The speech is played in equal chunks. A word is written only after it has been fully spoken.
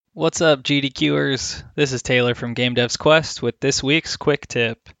What's up, GDQers? This is Taylor from Game Devs Quest with this week's quick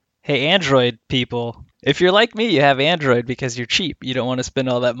tip. Hey, Android people. If you're like me, you have Android because you're cheap. You don't want to spend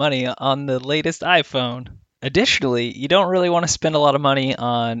all that money on the latest iPhone. Additionally, you don't really want to spend a lot of money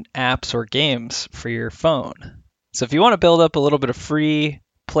on apps or games for your phone. So if you want to build up a little bit of free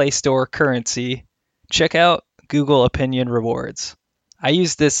Play Store currency, check out Google Opinion Rewards. I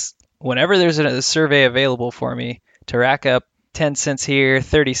use this whenever there's a survey available for me to rack up 10 cents here,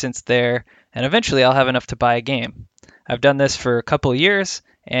 30 cents there, and eventually I'll have enough to buy a game. I've done this for a couple of years,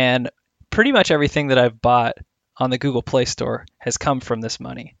 and pretty much everything that I've bought on the Google Play Store has come from this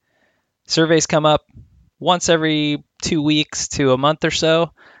money. Surveys come up once every 2 weeks to a month or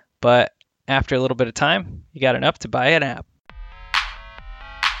so, but after a little bit of time, you got enough to buy an app.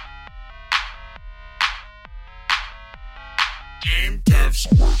 Game Devs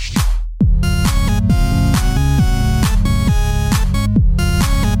Quest.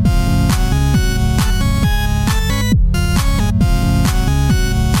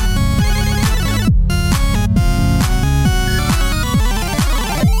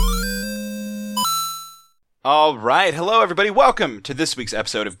 All right. Hello, everybody. Welcome to this week's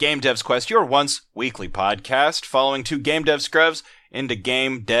episode of Game Devs Quest, your once weekly podcast following two Game Dev Scrubs into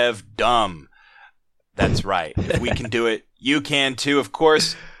Game Dev Dumb. That's right. If we can do it, you can too. Of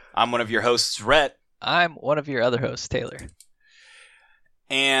course, I'm one of your hosts, Rhett. I'm one of your other hosts, Taylor.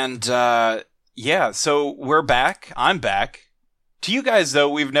 And, so we're back. I'm back. To you guys, though,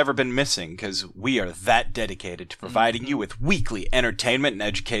 we've never been missing because we are that dedicated to providing you with weekly entertainment and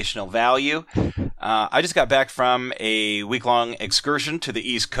educational value. I just got back from a week-long excursion to the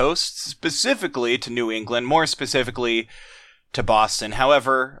East Coast, specifically to New England, more specifically to Boston.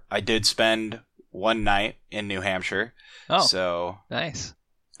 However, I did spend one night in New Hampshire. Oh, so nice.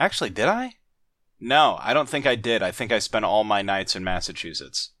 Actually, did I? No, I don't think I did. I think I spent all my nights in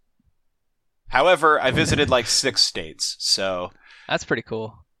Massachusetts. However, I visited like 6 states, so... That's pretty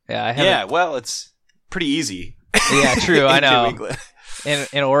cool. Yeah, I haven't... Yeah, well, it's pretty easy. Yeah, true, I know. New England.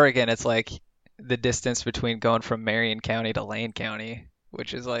 In Oregon, it's like the distance between going from Marion County to Lane County,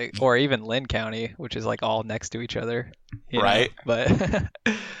 which is like, or even Lynn County, which is like all next to each other. Right. But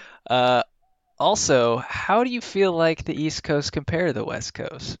also, how do you feel like the East Coast compare to the West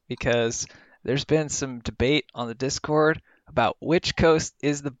Coast? Because there's been some debate on the Discord about which coast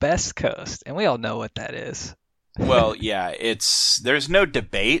is the best coast, and we all know what that is. Well, yeah, there's no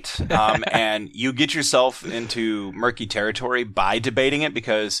debate, and you get yourself into murky territory by debating it,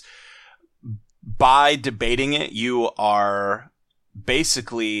 because by debating it, you are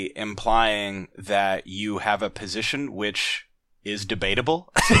basically implying that you have a position which is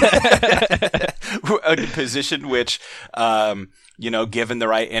debatable. A position which, given the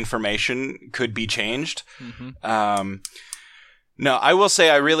right information, could be changed. Mm-hmm. No, I will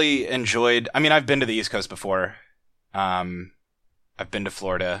say I really enjoyed... I mean, I've been to the East Coast before. I've been to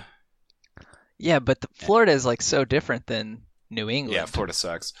Florida. Yeah, but Florida is like so different than New England. Yeah, Florida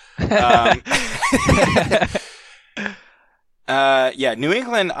sucks. New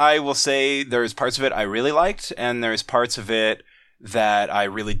England, I will say there's parts of it I really liked, and there's parts of it that I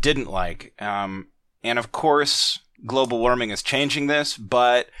really didn't like. And of course, global warming is changing this,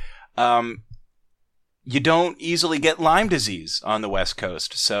 but... you don't easily get Lyme disease on the West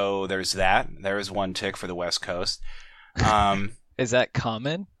Coast. So there's that. There is one tick for the West Coast. Is that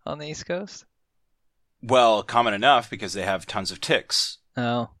common on the East Coast? Well, common enough because they have tons of ticks.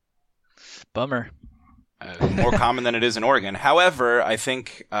 Oh, bummer. More common than it is in Oregon. However, I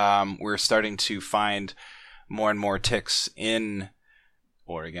think we're starting to find more and more ticks in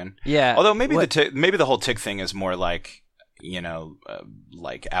Oregon. Yeah. Although maybe the whole tick thing is more like...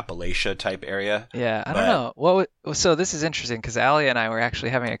 like Appalachia type area. Yeah, I don't know. So this is interesting because Allie and I were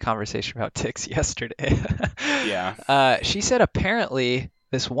actually having a conversation about ticks yesterday. Yeah. She said apparently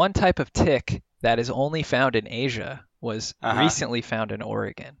this one type of tick that is only found in Asia was recently found in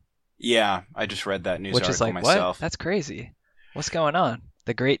Oregon. Yeah, I just read that news article myself. Which is like, what? That's crazy. What's going on?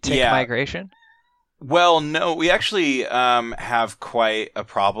 The Great Tick Migration? Well, no, we actually have quite a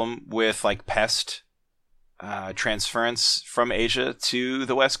problem with like pest transference from Asia to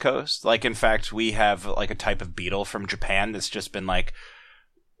the West Coast. Like, in fact, we have like a type of beetle from Japan that's just been like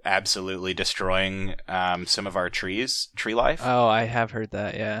absolutely destroying some of our tree life. Oh, I have heard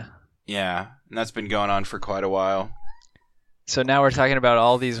that. Yeah. Yeah, and that's been going on for quite a while. So now we're talking about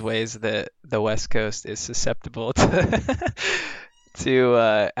all these ways that the West Coast is susceptible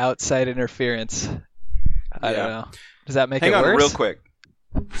to outside interference. I don't know. Does that make it worse? Hang on real quick.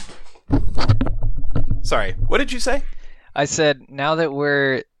 Sorry, what did you say? I said, now that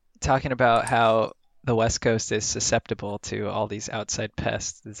we're talking about how the West Coast is susceptible to all these outside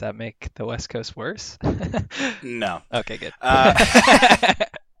pests, does that make the West Coast worse? No. Okay, good.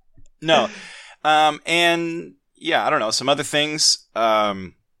 No. And yeah, I don't know. Some other things,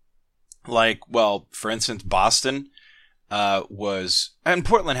 like, well, for instance, Boston, and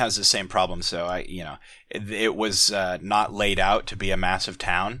Portland has the same problem. So it was, not laid out to be a massive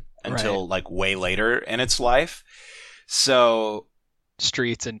town until like way later in its life. So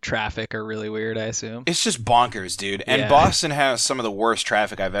streets and traffic are really weird, I assume. it's just bonkers, dude. And Yeah. Boston has some of the worst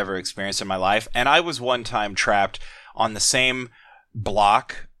traffic I've ever experienced in my life. And I was one time trapped on the same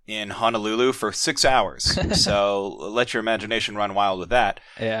block in Honolulu for 6 hours. So let your imagination run wild with that.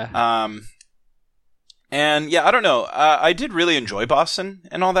 Yeah. And yeah, I don't know. I did really enjoy Boston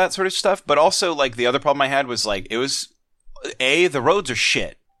and all that sort of stuff. But also, like, the other problem I had was, like, the roads are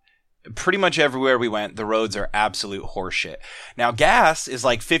shit. Pretty much everywhere we went, the roads are absolute horseshit. Now, gas is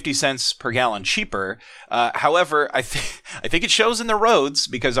like 50 cents per gallon cheaper. However, I think it shows in the roads,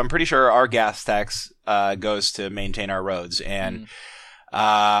 because I'm pretty sure our gas tax goes to maintain our roads. And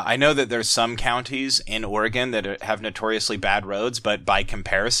I know that there's some counties in Oregon that have notoriously bad roads, but by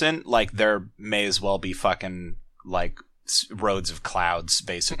comparison, like, there may as well be fucking, like, roads of clouds,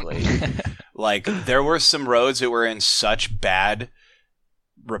 basically. Like, there were some roads that were in such bad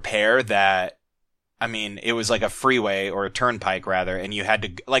repair that, I mean, it was like a freeway, or a turnpike rather, and you had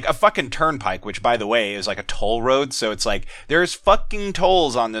to, like, a fucking turnpike, which, by the way, is like a toll road. So it's like, there's fucking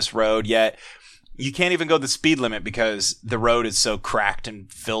tolls on this road, yet you can't even go the speed limit because the road is so cracked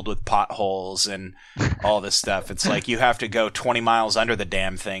and filled with potholes and all this stuff. It's like you have to go 20 miles under the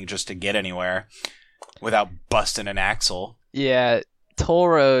damn thing just to get anywhere without busting an axle. Yeah, toll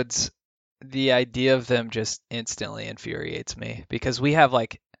roads, the idea of them just instantly infuriates me, because we have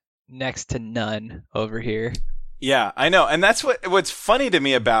like next to none over here. Yeah, I know. And that's what's funny to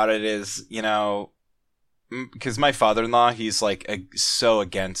me about it is, because my father-in-law, he's like so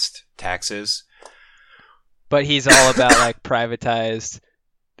against taxes. But he's all about like privatized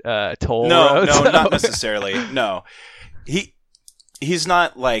toll No, roads. no, not necessarily. No. He's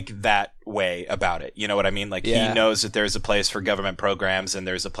not like that way about it. You know what I mean? Like, Yeah. He knows that there's a place for government programs and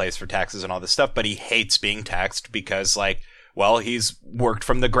there's a place for taxes and all this stuff, but he hates being taxed because, like, well, he's worked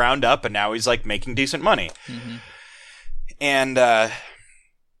from the ground up and now he's like making decent money. Mhm. And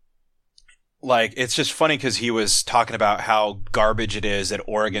like, it's just funny because he was talking about how garbage it is that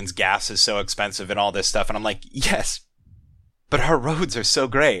Oregon's gas is so expensive and all this stuff, and I'm like, yes, but our roads are so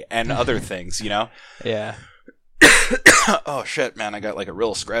great and other things, Yeah. Oh shit, man, I got like a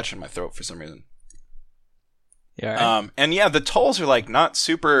real scratch in my throat for some reason. Yeah. Right. And yeah, the tolls are like not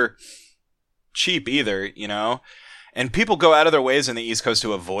super cheap either, and people go out of their ways in the East Coast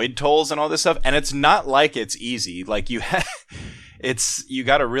to avoid tolls and all this stuff, and it's not like it's easy. Like, you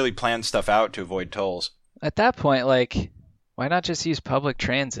got to really plan stuff out to avoid tolls. At that point, like, why not just use public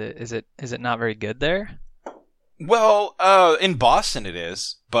transit? Is it not very good there? Well, in Boston it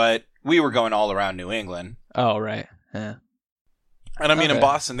is, but we were going all around New England. Oh, right. Yeah. And I mean, in Okay.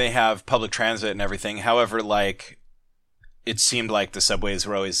 Boston, they have public transit and everything. However, like, it seemed like the subways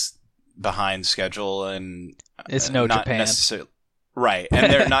were always behind schedule, and It's no not Japan. necessarily right,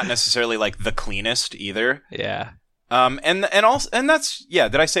 and they're not necessarily like the cleanest either. Yeah. And that's, yeah.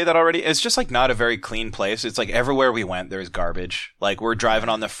 Did I say that already? It's just like not a very clean place. It's like everywhere we went, there's garbage. Like, we're driving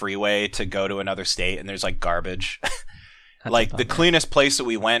on the freeway to go to another state, and there's like garbage. That's Like, a the bummer. cleanest place that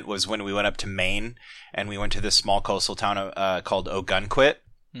we went was when we went up to Maine, and we went to this small coastal town called Ogunquit.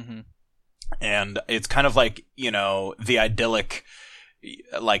 Mhm. And it's kind of like, the idyllic,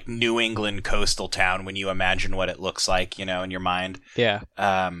 like, New England coastal town when you imagine what it looks like, in your mind. Yeah.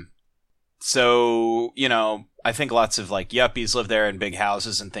 So, I think lots of like yuppies live there in big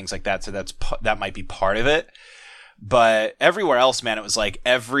houses and things like that. So that might be part of it. But everywhere else, man, it was like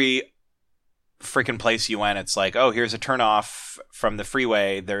every freaking place you went, it's like, oh, here's a turnoff from the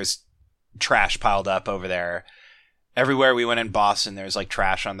freeway. There's trash piled up over there. Everywhere we went in Boston, there's like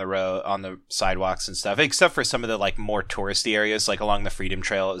trash on the road, on the sidewalks and stuff, except for some of the like more touristy areas, like along the Freedom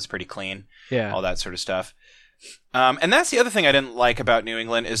Trail. It was pretty clean, Yeah. all that sort of stuff. And that's the other thing I didn't like about New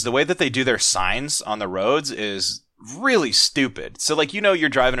England is the way that they do their signs on the roads is really stupid. So, like, you're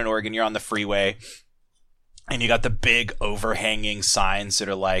driving in Oregon, you're on the freeway, and you got the big overhanging signs that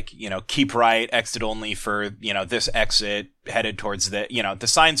are like, keep right, exit only for, this exit headed towards the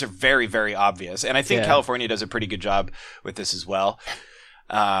signs are very, very obvious. And I think Yeah. California does a pretty good job with this as well.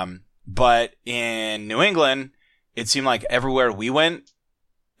 But in New England, it seemed like everywhere we went,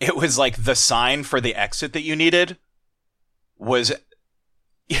 it was like the sign for the exit that you needed was,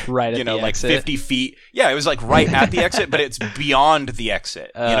 Right at the like exit. 50 feet. Yeah, it was like right at the exit, but it's beyond the exit.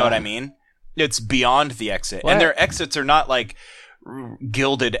 You know what I mean? It's beyond the exit. What? And their exits are not like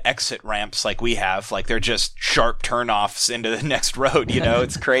gilded exit ramps like we have. Like they're just sharp turnoffs into the next road, you know?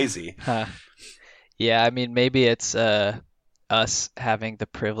 It's crazy. Huh. Yeah, I mean, maybe it's us having the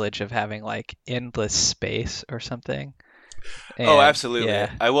privilege of having like endless space or something. Oh, And, absolutely.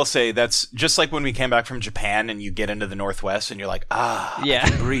 Yeah. I will say that's just like when we came back from Japan and you get into the Northwest and you're like, I Yeah.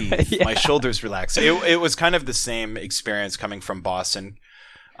 can breathe. Yeah. My shoulders relax. It was kind of the same experience coming from Boston.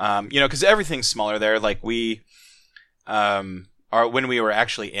 Because everything's smaller there. Like when we were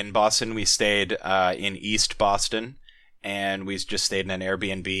actually in Boston, we stayed in East Boston, and we just stayed in an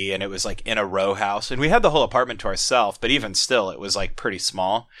Airbnb, and it was like in a row house, and we had the whole apartment to ourselves. But even still, it was like pretty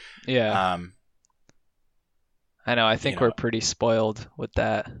small. Yeah. I know. I think you know. we're pretty spoiled with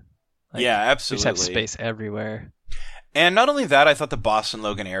that. Like, Yeah, we just have absolutely. space everywhere. And not only that, I thought the Boston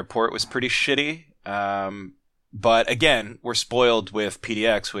Logan Airport was pretty shitty. But again, we're spoiled with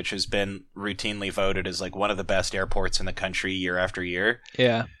PDX, which has been routinely voted as like one of the best airports in the country year after year.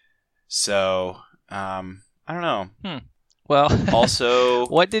 Yeah. So, I don't know. Well, Also,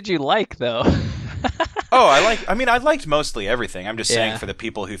 what did you like though? I liked mostly everything. I'm just saying Yeah. for the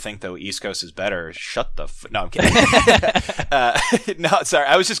people who think the East Coast is better, shut the no, I'm kidding. No, sorry.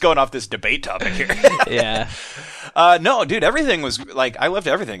 I was just going off this debate topic here. Yeah. No, dude, everything was like, I loved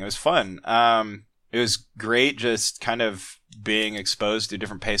everything. It was fun. It was great just kind of being exposed to a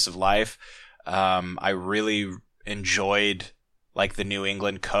different pace of life. I really enjoyed like the New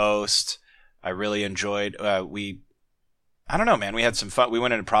England coast. I really enjoyed, I don't know, man. We had some fun. We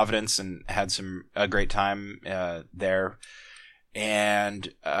went into Providence and had a great time there.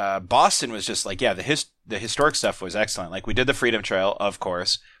 And Boston was just like, yeah, the historic stuff was excellent. Like we did the Freedom Trail, of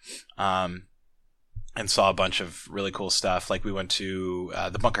course, and saw a bunch of really cool stuff. Like we went to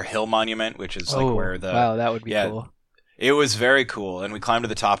the Bunker Hill Monument, which is like where the wow, that would be cool. It was very cool, and we climbed to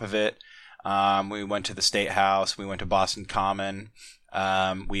the top of it. We went to the State House. We went to Boston Common.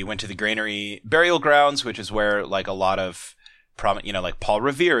 We went to the Granary Burial Grounds, which is where like a lot of like Paul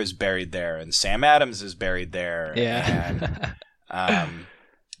Revere is buried there, and Sam Adams is buried there. Yeah.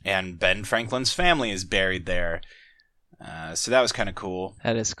 And Ben Franklin's family is buried there. So that was kind of cool.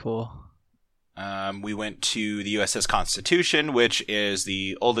 That is cool. We went to the USS Constitution, which is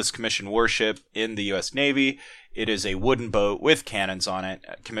the oldest commissioned warship in the U.S. Navy. It is a wooden boat with cannons on it,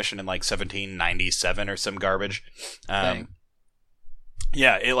 commissioned in like 1797 or some garbage. Dang.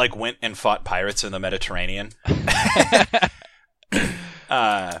 Yeah, it like went and fought pirates in the Mediterranean.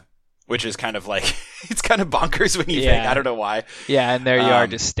 Which is kind of like, it's kind of bonkers when you think. I don't know why. Yeah, and there you are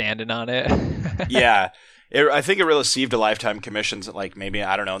just standing on it. Yeah. I think it received a lifetime commissions at like maybe,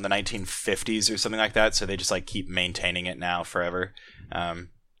 I don't know, in the 1950s or something like that. So they just like keep maintaining it now forever. It's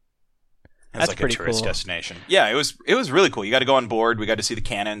That's like a pretty tourist cool. destination. Yeah, it was really cool. You got to go on board. We got to see the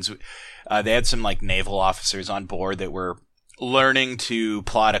cannons. They had some like naval officers on board that were learning to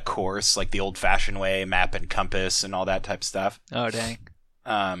plot a course like the old fashioned way, map and compass and all that type of stuff. Oh, dang.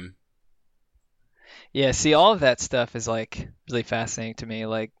 Yeah, see, all of that stuff is like really fascinating to me.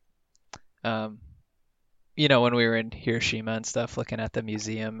 Like, when we were in Hiroshima and stuff, looking at the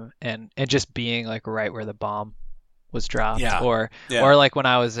museum and just being like right where the bomb was dropped, Yeah. or like when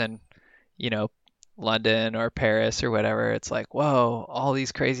I was in, London or Paris or whatever, it's like, whoa, all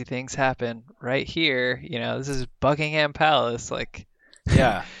these crazy things happen right here. This is Buckingham Palace. Like,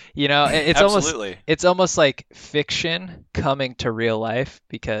 Yeah. it's Absolutely. it's almost like fiction coming to real life,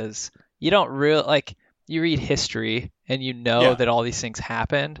 because you don't you read history and Yeah. that all these things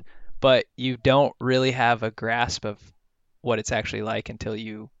happened, but you don't really have a grasp of what it's actually like until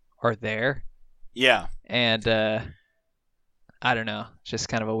you are there. Yeah. And I don't know, it's just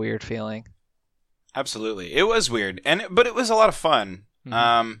kind of a weird feeling. Absolutely. It was weird, but it was a lot of fun.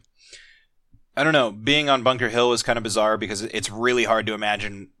 Mhm. I don't know. Being on Bunker Hill was kind of bizarre because it's really hard to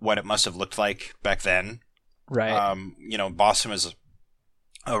imagine what it must have looked like back then. Right. Boston was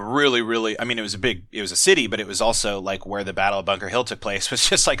a really, really, I mean, it was a city, but it was also like where the Battle of Bunker Hill took place was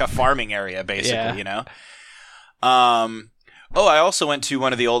just like a farming area, basically, Yeah. I also went to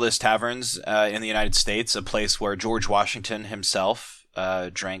one of the oldest taverns in the United States, a place where George Washington himself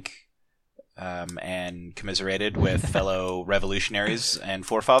drank and commiserated with fellow revolutionaries and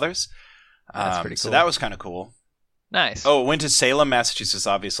forefathers. That's pretty So cool. that was kind of cool. Nice. Oh, went to Salem, Massachusetts,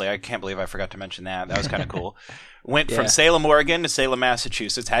 obviously. I can't believe I forgot to mention that. That was kind of cool. Went from Yeah. Salem, Oregon to Salem,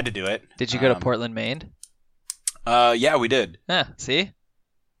 Massachusetts. Had to do it. Did you go to Portland, Maine? Yeah, we did. See?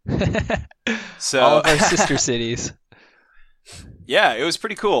 So All of our sister cities. yeah, it was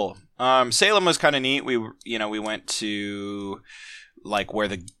pretty cool. Salem was kind of neat. We went to like where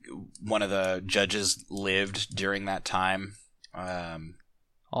one of the judges lived during that time.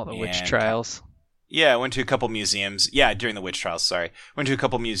 All the witch And- trials. Yeah, I went to a couple museums. Yeah, during the witch trials, sorry. Went to a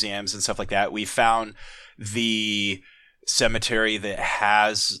couple museums and stuff like that. We found the cemetery that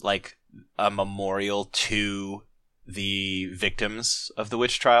has like a memorial to the victims of the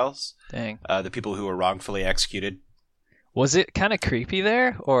witch trials, Dang. the people who were wrongfully executed. Was it kind of creepy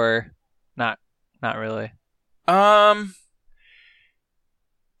there, or not? Not really.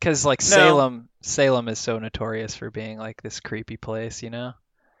 Because like No. Salem is so notorious for being like this creepy place, you know?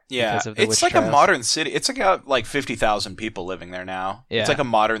 Yeah, Because of the it's witch like trials. a modern city. It's like got like 50,000 people living there now. Yeah. It's like a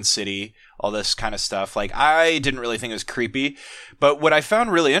modern city, all this kind of stuff. Like I didn't really think it was creepy, but what I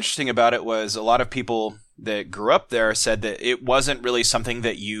found really interesting about it was a lot of people that grew up there said that it wasn't really something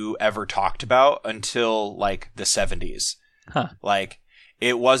that you ever talked about until like the 70s. Huh. Like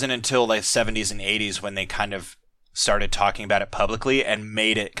it wasn't until like 70s and 80s when they kind of started talking about it publicly and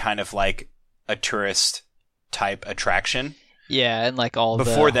made it kind of like a tourist type attraction. Yeah, and like all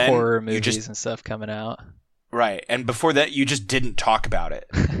Before the then, horror you movies just- and stuff coming out. Right. And before that, you just didn't talk about it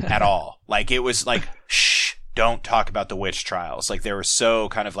at all. Like, it was like, shh, don't talk about the witch trials. Like, they were so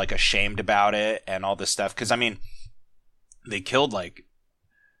kind of like ashamed about it and all this stuff. Because, I mean, they killed like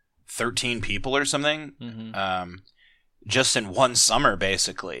 13 people or something Hmm. just in one summer,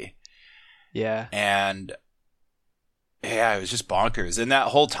 basically. Yeah. And yeah, it was just bonkers. And that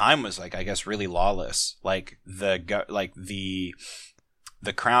whole time was like, I guess, really lawless. Like, the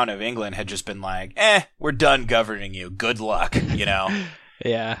Crown of England had just been like, we're done governing you. Good luck, you know?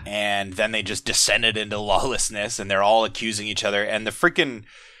 Yeah. And then they just descended into lawlessness and they're all accusing each other. And the freaking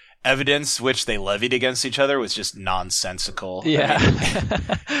evidence which they levied against each other was just nonsensical. I mean,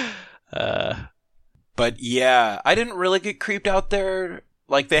 Yeah. but yeah, I didn't really get creeped out there.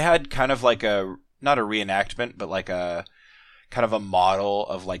 Like they had kind of like not a reenactment, but like a kind of a model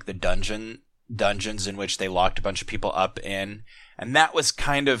of like the dungeons in which they locked a bunch of people up in. And that was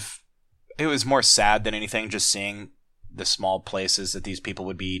it was more sad than anything, just seeing the small places that these people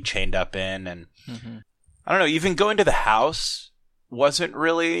would be chained up in. And Mhm. I don't know, even going to the house wasn't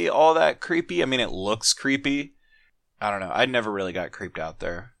really all that creepy. I mean, it looks creepy. I don't know. I never really got creeped out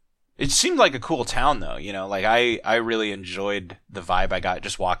there. It seemed like a cool town, though. You know, like I really enjoyed the vibe I got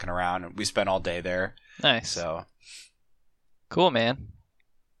just walking around. We spent all day there. Nice. So, Cool, man.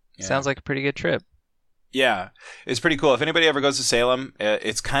 yeah. Sounds like a pretty good trip. Yeah, it's pretty cool. If anybody ever goes to Salem,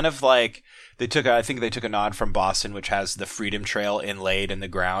 it's kind of like I think they took a nod from Boston, which has the Freedom Trail inlaid in the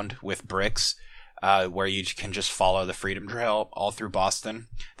ground with bricks, where you can just follow the Freedom Trail all through Boston.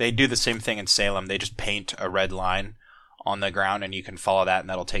 They do the same thing in Salem. They just paint a red line on the ground, and you can follow that, and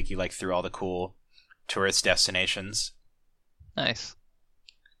that'll take you like through all the cool tourist destinations. Nice.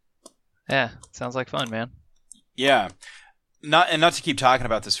 Yeah, sounds like fun, man. Yeah. Not to keep talking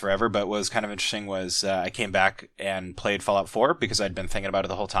about this forever, but what was kind of interesting was I came back and played Fallout 4 because I'd been thinking about it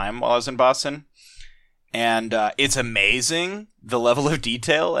the whole time while I was in Boston. And it's amazing the level of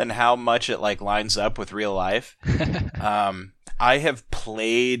detail and how much it like lines up with real life. I have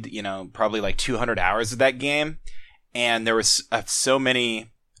played, probably like 200 hours of that game, and there was so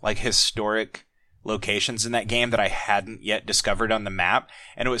many like historic locations in that game that I hadn't yet discovered on the map.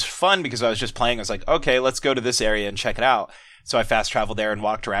 And it was fun because I was just playing. I was like, okay, let's go to this area and check it out. So I fast traveled there and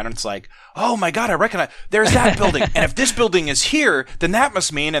walked around, and it's like, oh my God, I recognize, there's that building. And if this building is here, then that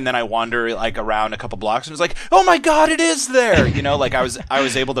must mean, and then I wander like around a couple blocks and it's like, oh my God, it is there. Like I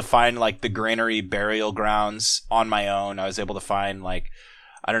was able to find like the granary burial grounds on my own. I was able to find like,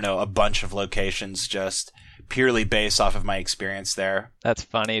 I don't know, a bunch of locations just purely based off of my experience there. That's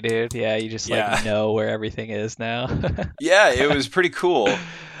funny, dude. Yeah, you just Yeah. like know where everything is now. Yeah, it was pretty cool.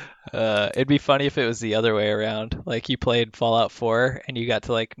 It'd be funny if it was the other way around. Like you played Fallout 4 and you got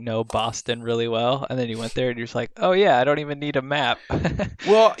to like know Boston really well, and then you went there and you're just like, oh yeah, I don't even need a map.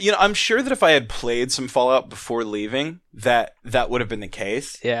 Well, I'm sure that if I had played some Fallout before leaving, that would have been the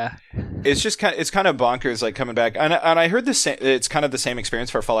case. Yeah. It's just kind of bonkers, like coming back. And I heard it's kind of the same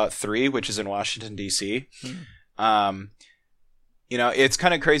experience for Fallout 3, which is in Washington D.C. It's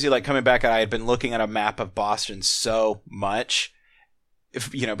kind of crazy, like coming back. I had been looking at a map of Boston so much,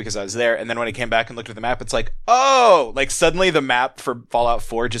 because I was there. And then when I came back and looked at the map, it's like, oh, like suddenly the map for Fallout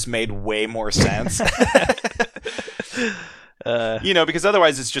 4 just made way more sense. Because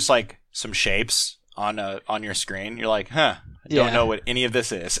otherwise it's just like some shapes on your screen. You're like, I don't know what any of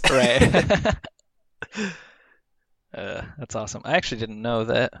this is. Right. That's awesome. I actually didn't know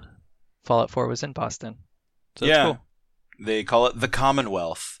that Fallout 4 was in Boston. So yeah. that's cool. They call it the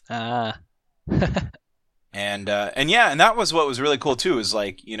Commonwealth. Ah. And that was what was really cool too, is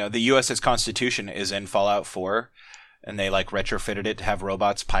like, the USS Constitution is in Fallout 4, and they like retrofitted it to have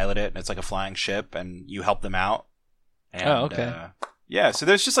robots pilot it, and it's like a flying ship, and you help them out. And, Oh, okay. Yeah, so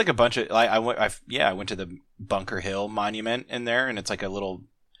there's just like a bunch of I went to the Bunker Hill Monument in there, and it's like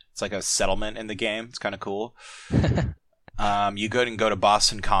a settlement in the game. It's kind of cool. You go to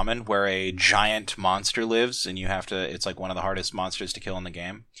Boston Common, where a giant monster lives, and it's like one of the hardest monsters to kill in the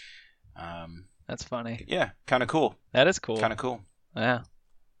game. That's funny. Yeah, kind of cool. That is cool. Kind of cool. Yeah.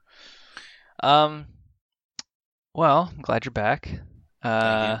 Well, I'm glad you're back.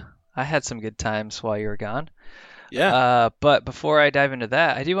 I had some good times while you were gone. Yeah. But before I dive into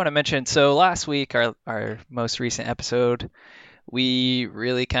that, I do want to mention, so last week, our most recent episode, we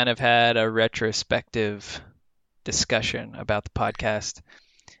really kind of had a retrospective discussion about the podcast.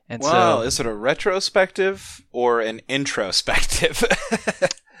 And Wow, is it a retrospective or an introspective?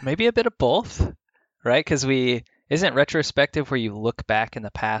 Maybe a bit of both, right? Because isn't retrospective where you look back in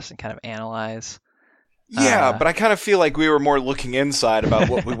the past and kind of analyze? Yeah, but I kind of feel like we were more looking inside about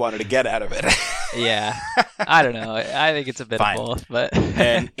what we wanted to get out of it. Yeah, I don't know. I think it's a bit of both, but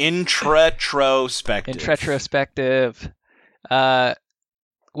an introspective. Introspective,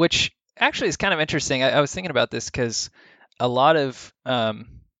 which actually is kind of interesting. I was thinking about this because a lot of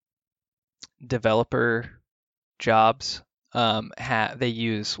developer jobs they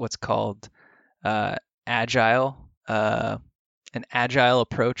use what's called agile, an agile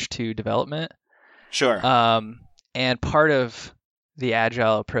approach to development. Sure. And part of the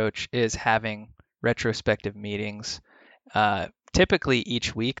agile approach is having retrospective meetings, typically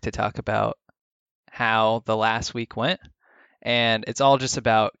each week, to talk about how the last week went. And it's all just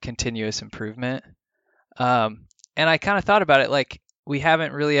about continuous improvement. And I kind of thought about it like we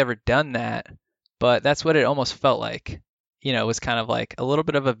haven't really ever done that, but that's what it almost felt like. It was kind of like a little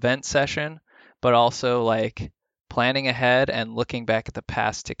bit of a vent session, but also like planning ahead and looking back at the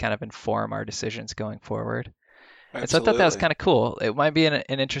past to kind of inform our decisions going forward. Absolutely. And so I thought that was kind of cool. It might be an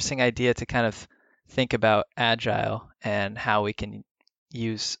interesting idea to kind of think about agile and how we can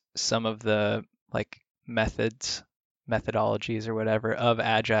use some of the like methodologies or whatever of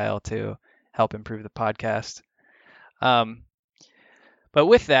agile to help improve the podcast. But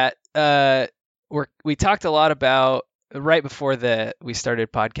with that, we talked a lot about right before we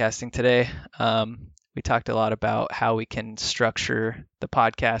started podcasting today. We talked a lot about how we can structure the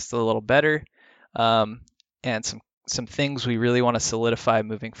podcast a little better, and some things we really want to solidify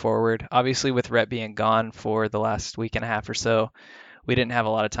moving forward. Obviously, with Rhett being gone for the last week and a half or so, we didn't have a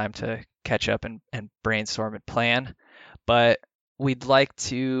lot of time to catch up and brainstorm and plan. But we'd like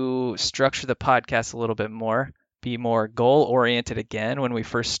to structure the podcast a little bit more, be more goal-oriented again. When we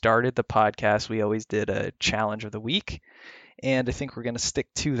first started the podcast, we always did a challenge of the week. And I think we're going to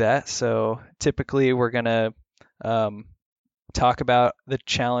stick to that. So typically we're going to talk about the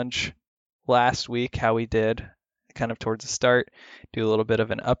challenge last week, how we did kind of towards the start, do a little bit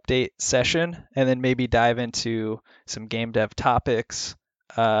of an update session, and then maybe dive into some game dev topics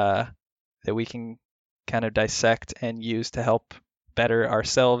that we can kind of dissect and use to help better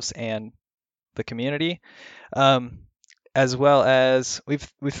ourselves and the community. As well as we've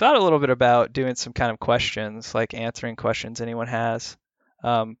thought a little bit about doing some kind of questions, like answering questions anyone has.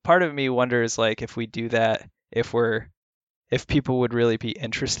 Part of me wonders like if we do that, if people would really be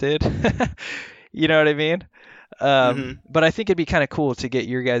interested. You know what I mean? But I think it'd be kind of cool to get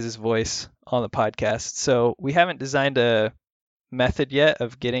your guys' voice on the podcast. So we haven't designed a method yet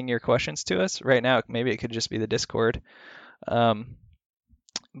of getting your questions to us. Right now, maybe it could just be the Discord. But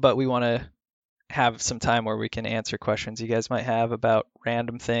we want to have some time where we can answer questions you guys might have about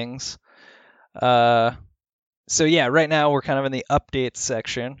random things. So yeah, right now we're kind of in the updates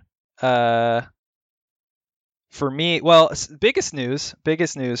section. For me, well, biggest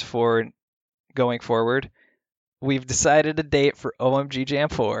news for going forward, we've decided a date for OMG Jam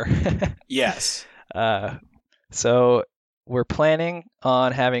 4. Yes. So we're planning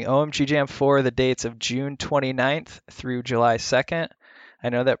on having OMG Jam 4 the dates of June 29th through July 2nd. I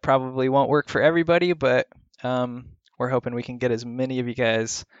know that probably won't work for everybody, but we're hoping we can get as many of you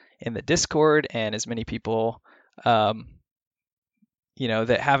guys in the Discord and as many people, that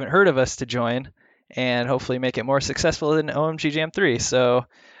haven't heard of us to join, and hopefully make it more successful than OMG Jam 3. So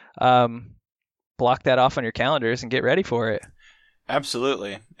block that off on your calendars and get ready for it.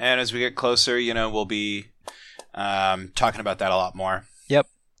 Absolutely. And as we get closer, we'll be talking about that a lot more. Yep.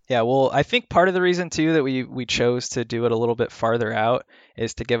 Yeah, well, I think part of the reason, too, that we chose to do it a little bit farther out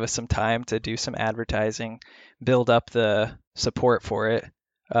is to give us some time to do some advertising, build up the support for it.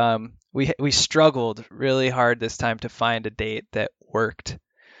 We struggled really hard this time to find a date that worked.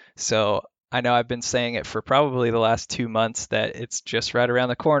 So I know I've been saying it for probably the last 2 months that it's just right around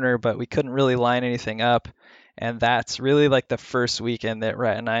the corner, but we couldn't really line anything up. And that's really like the first weekend that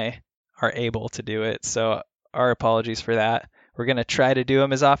Rhett and I are able to do it. So our apologies for that. we're going to try to do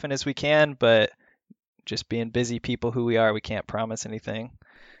them as often as we can, but just being busy people who we are, we can't promise anything.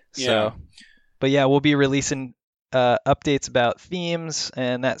 Yeah. So, but yeah, we'll be releasing updates about themes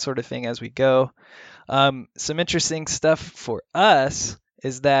and that sort of thing as we go. Some interesting stuff for us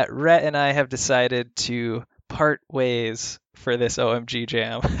is that Rhett and I have decided to part ways for this OMG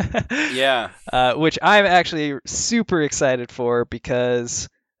Jam. Yeah. Which I'm actually super excited for because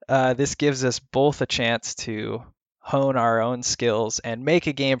this gives us both a chance to hone our own skills and make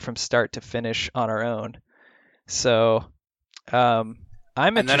a game from start to finish on our own. So I'm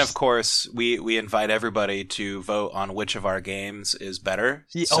And then, of course, we invite everybody to vote on which of our games is better.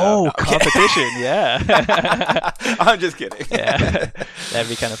 Competition, yeah. I'm just kidding. Yeah, that'd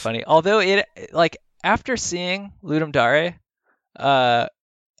be kind of funny. Although it, like, after seeing Ludum Dare,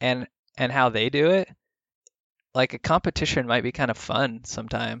 and how they do it, like a competition might be kind of fun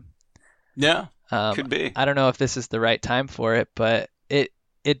sometime. Yeah, could be. I don't know if this is the right time for it, but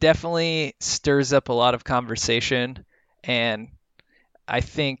it definitely stirs up a lot of conversation, and I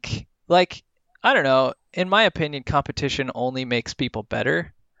think, like, I don't know, in my opinion, competition only makes people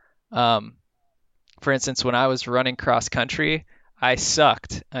better. For instance, when I was running cross country, I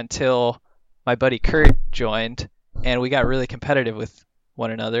sucked until my buddy Kurt joined, and we got really competitive with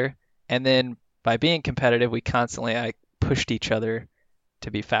one another. And then by being competitive, we constantly pushed each other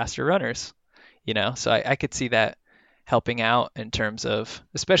to be faster runners, So I could see that helping out in terms of,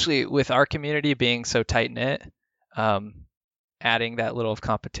 especially with our community being so tight knit, adding that little of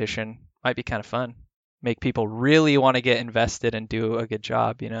competition might be kind of fun. Make people really want to get invested and do a good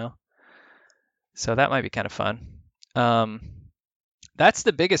job, So that might be kind of fun. That's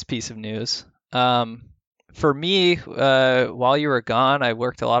the biggest piece of news. For me, while you were gone, I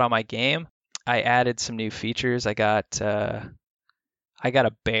worked a lot on my game. I added some new features. I got a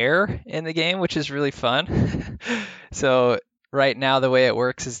bear in the game, which is really fun. So right now, the way it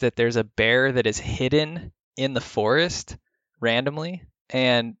works is that there's a bear that is hidden in the forest randomly.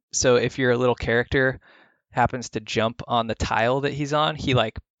 And so if your little character happens to jump on the tile that he's on, he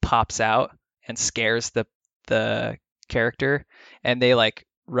like pops out and scares the character, and they like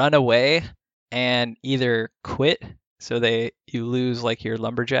run away and either quit, so you lose like your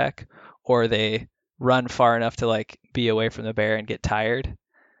lumberjack, or they run far enough to like be away from the bear and get tired.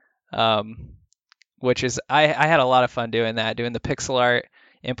 Which is I had a lot of fun doing that, doing the pixel art,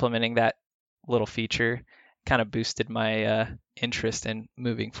 implementing that little feature, kind of boosted my interest in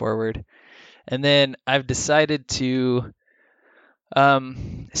moving forward. And then I've decided to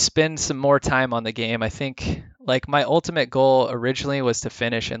spend some more time on the game. I think like my ultimate goal originally was to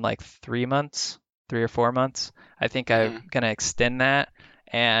finish in like 3 or 4 months. I think I'm going to extend that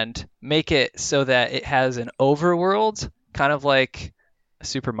and make it so that it has an overworld, kind of like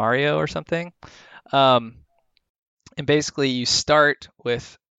Super Mario or something. And basically you start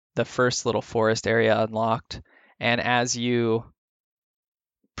with the first little forest area unlocked, and as you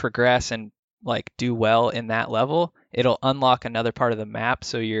progress and like do well in that level, it'll unlock another part of the map,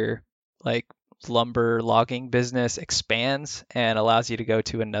 so your like lumber logging business expands and allows you to go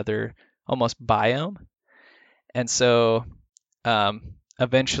to another almost biome. And so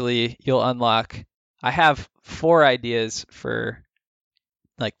eventually you'll unlock, I have 4 ideas for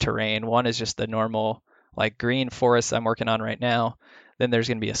like terrain. One is just the normal like green forest I'm working on right now. Then there's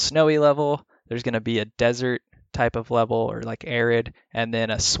going to be a snowy level, there's going to be a desert type of level, or like arid, and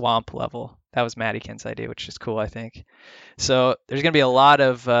then a swamp level. That was Maddykin's idea, which is cool, I think. So there's going to be a lot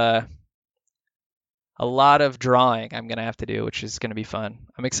of drawing I'm going to have to do, which is going to be fun.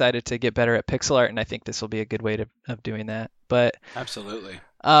 I'm excited to get better at pixel art, and I think this will be a good way of doing that. But absolutely,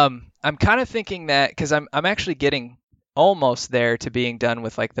 I'm kind of thinking that because I'm actually getting almost there to being done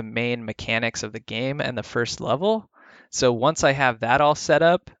with like the main mechanics of the game and the first level. So once I have that all set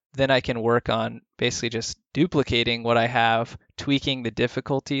up, then I can work on basically just duplicating what I have, tweaking the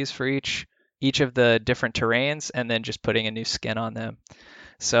difficulties for each of the different terrains, and then just putting a new skin on them.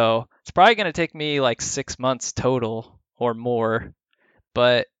 So it's probably going to take me like 6 months total or more,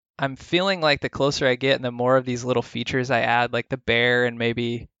 but I'm feeling like the closer I get and the more of these little features I add, like the bear and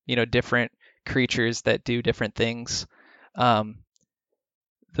maybe, different creatures that do different things,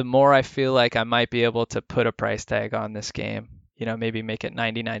 the more I feel like I might be able to put a price tag on this game, maybe make it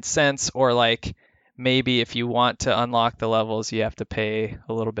 99 cents, or like maybe if you want to unlock the levels, you have to pay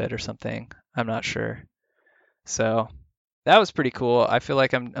a little bit or something. I'm not sure. So that was pretty cool. I feel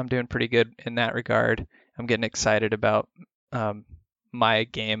like I'm doing pretty good in that regard. I'm getting excited about my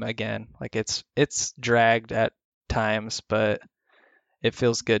game again. Like it's dragged at times, but it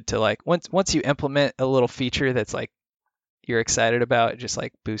feels good to like once you implement a little feature that's like you're excited about, it just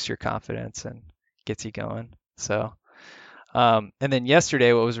like boosts your confidence and gets you going. So And then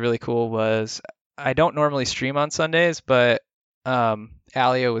yesterday, what was really cool was I don't normally stream on Sundays, but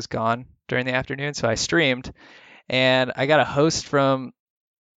Alio was gone during the afternoon, so I streamed, and I got a host from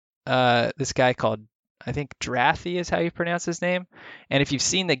this guy called, I think Drathy is how you pronounce his name. And if you've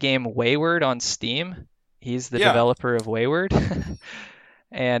seen the game Wayward on Steam, he's the Yeah. developer of Wayward.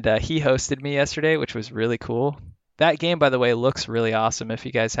 And he hosted me yesterday, which was really cool. That game, by the way, looks really awesome. If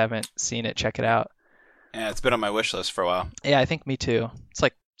you guys haven't seen it, check it out. Yeah, it's been on my wish list for a while. Yeah, I think me too. It's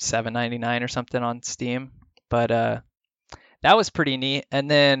like $7.99 or something on Steam. But that was pretty neat. And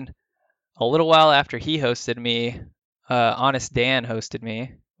then a little while after he hosted me, Honest Dan hosted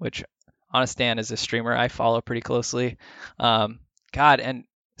me, which Honest Dan is a streamer I follow pretty closely. God, and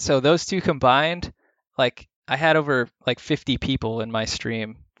so those two combined, like I had over like 50 people in my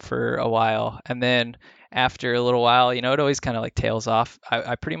stream for a while, and then after a little while, it always kind of like tails off.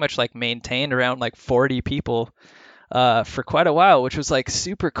 I pretty much like maintained around like 40 people for quite a while, which was like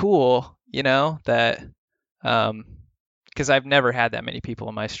super cool, that because I've never had that many people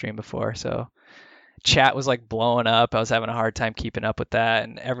in my stream before, so chat was like blowing up. I was having a hard time keeping up with that,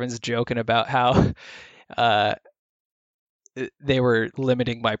 and everyone's joking about how they were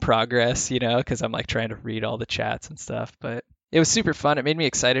limiting my progress, because I'm like trying to read all the chats and stuff. But it was super fun. It made me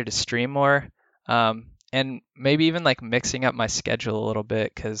excited to stream more, and maybe even like mixing up my schedule a little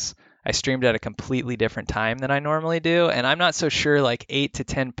bit, because I streamed at a completely different time than I normally do, and I'm not so sure like 8 to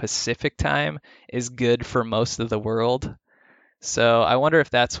 10 Pacific time is good for most of the world. So I wonder if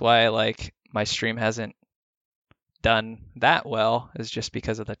that's why like my stream hasn't done that well, is just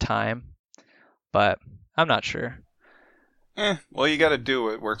because of the time. But I'm not sure. Well, you got to do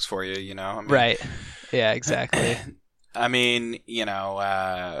what works for you, I mean, Right. Yeah, exactly. I mean,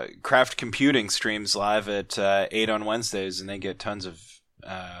 Craft Computing streams live at 8 on Wednesdays, and they get tons of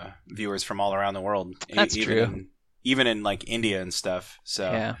viewers from all around the world. That's true. Even in like India and stuff.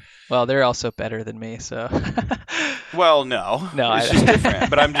 So Yeah. Well, they're also better than me, so. Well, no, No, it's just different.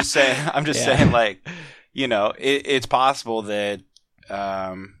 But I'm just saying, Yeah. saying, like, it's possible that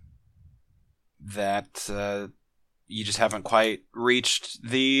you just haven't quite reached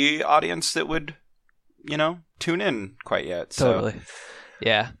the audience that would, tune in quite yet. So Totally.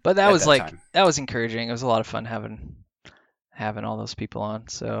 Yeah. But that at was that like, time. that was encouraging. It was a lot of fun having all those people on.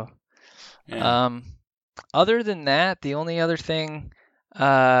 So, Yeah. other than that, the only other thing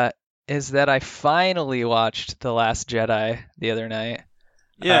is that I finally watched The Last Jedi the other night.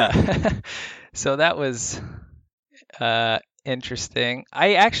 Yeah. So that was interesting.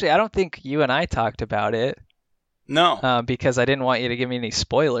 I don't think you and I talked about it No. because I didn't want you to give me any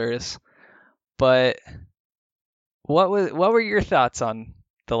spoilers. But what were your thoughts on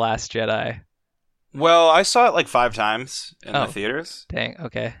The Last Jedi? Well, I saw it like 5 times in Oh. the theaters. Dang,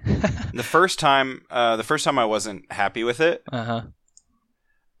 okay. The first time I wasn't happy with it. Uh-huh.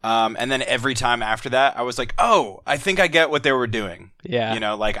 And then every time after that, I was like, oh, I think I get what they were doing.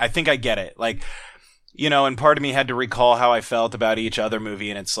 Yeah. Like, I think I get it. Like, and part of me had to recall how I felt about each other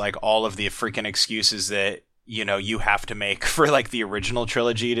movie, and it's like all of the freaking excuses that, you have to make for like the original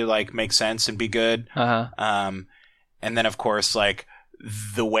trilogy to like make sense and be good. Uh-huh. And then of course, like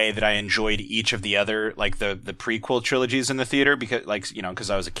the way that I enjoyed each of the other, like the prequel trilogies in the theater, because like, because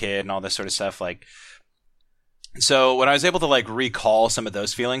I was a kid and all this sort of stuff. Like, so when I was able to like recall some of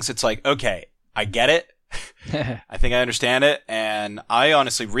those feelings, it's like, okay, I get it. I think I understand it. And I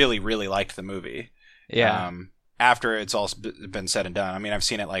honestly really, really liked the movie. Yeah. After it's all been said and done. I mean, I've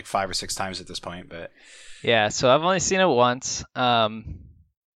seen it like 5 or 6 times at this point, but Yeah, so I've only seen it once. I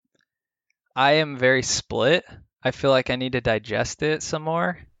am very split. I feel like I need to digest it some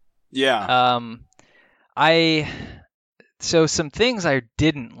more. yeah. So some things I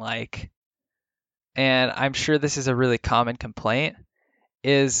didn't like, and I'm sure this is a really common complaint,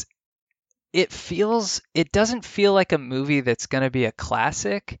 is it doesn't feel like a movie that's going to be a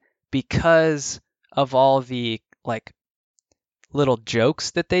classic because of all the like little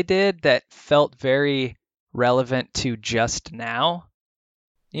jokes that they did that felt very relevant to just now.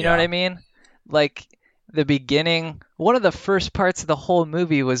 You know what I mean? Like the beginning, one of the first parts of the whole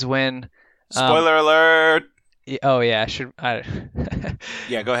movie was when Spoiler alert. oh yeah, should I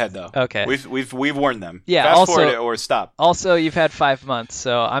Yeah, go ahead though. Okay. We've warned them. Yeah, Fast also- forward it or stop. Also, you've had 5 months,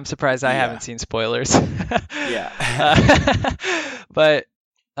 so I'm surprised I Yeah. haven't seen spoilers. Yeah. But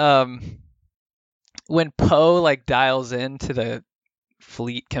when Poe like dials into the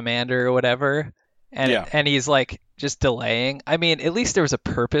fleet commander or whatever, and Yeah. and he's like just delaying. I mean, at least there was a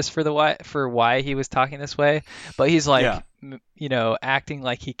purpose for why he was talking this way, but he's like, Yeah. acting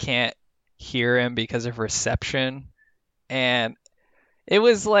like he can't hear him because of reception, and it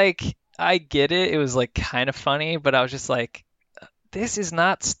was like I get it. It was like kind of funny, but I was just like, this is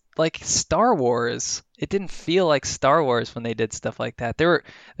not like Star Wars. It didn't feel like Star Wars when they did stuff like that. There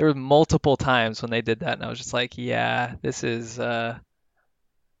were multiple times when they did that, and I was just like, yeah, this is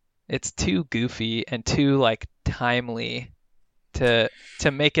it's too goofy and too like timely to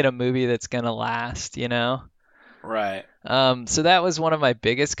make it a movie that's gonna last, you know? Right. So that was one of my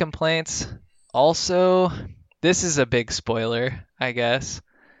biggest complaints. Also, this is a big spoiler, I guess.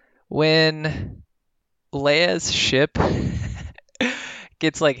 When Leia's ship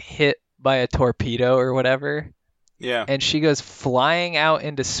gets like hit by a torpedo or whatever, Yeah. and she goes flying out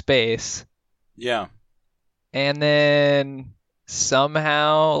into space, Yeah. and then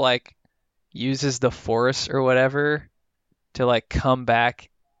somehow like uses the Force or whatever to like come back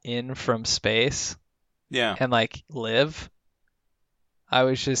in from space Yeah. and like live. I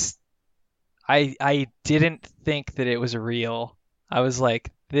was just I didn't think that it was real. I was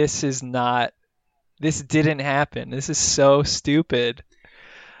like, this didn't happen. This is so stupid.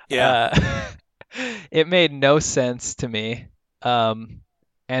 Yeah. It made no sense to me. And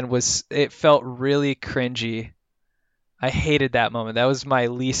it felt really cringy. I hated that moment. That was my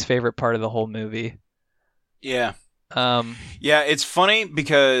least favorite part of the whole movie. Yeah. Um, Yeah, it's funny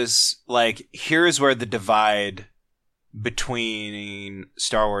because, like, here's where the divide between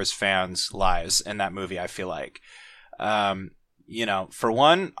Star Wars fans lies in that movie, I feel like. For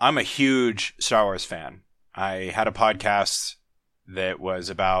one, I'm a huge Star Wars fan. I had a podcast that was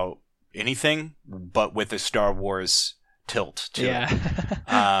about anything, but with a Star Wars tilt to yeah.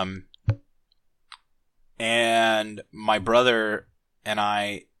 it. And my brother and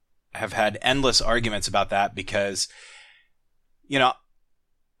I have had endless arguments about that because,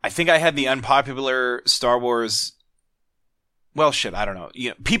 I think I had the unpopular Star Wars. Well, shit, I don't know.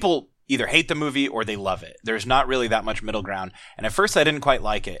 People either hate the movie or they love it. There's not really that much middle ground. And at first I didn't quite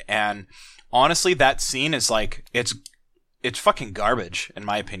like it. And honestly, that scene is like, it's fucking garbage, in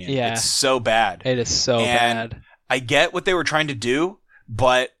my opinion. Yeah. It's so bad. It is so bad. I get what they were trying to do,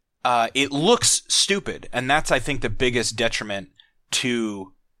 but it looks stupid. And that's, I think, the biggest detriment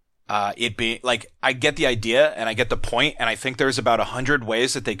to it being, like, I get the idea and I get the point, and I think there's about 100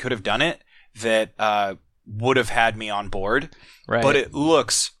 ways that they could have done it that would have had me on board. Right. But it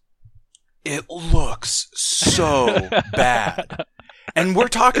looks so bad. And we're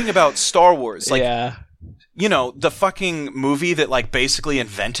talking about Star Wars. Like, yeah. The fucking movie that, like, basically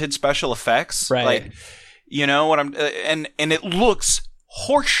invented special effects. Right. Like, what I'm, and it looks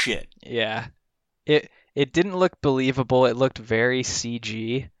horseshit. Yeah. It didn't look believable. It looked very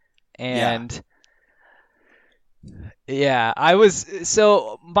CG. And yeah,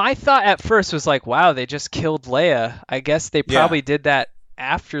 so my thought at first was like, wow, they just killed Leia. I guess they probably did that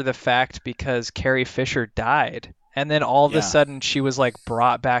after the fact because Carrie Fisher died. And then all of a sudden she was like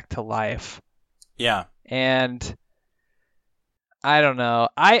brought back to life. Yeah. And I don't know.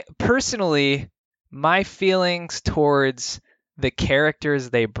 I personally, my feelings towards the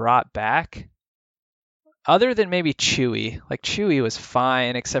characters they brought back, other than maybe Chewie, like Chewie was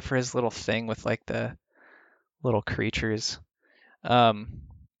fine except for his little thing with like the little creatures. I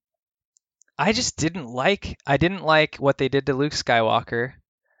didn't like what they did to Luke Skywalker.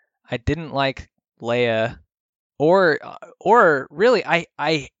 I didn't like Leia, or really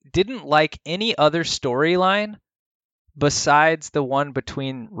I didn't like any other storyline besides the one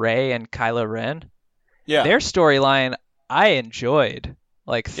between Rey and Kylo Ren. Yeah. Their storyline I enjoyed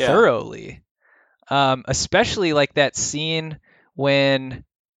thoroughly. Especially like that scene when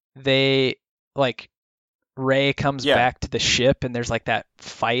they like Rey comes back to the ship and there's like that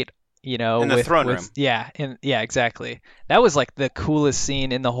fight, in the throne room. Yeah, exactly. That was like the coolest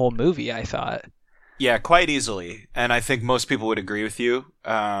scene in the whole movie, I thought. Yeah, quite easily. And I think most people would agree with you.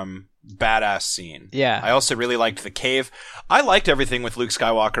 Badass scene. Yeah. I also really liked the cave. I liked everything with Luke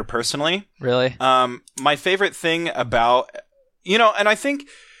Skywalker personally. Really? My favorite thing about, and I think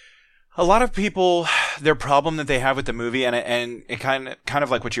a lot of people, their problem that they have with the movie, and it kind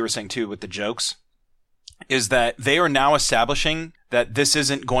of like what you were saying too with the jokes, is that they are now establishing that this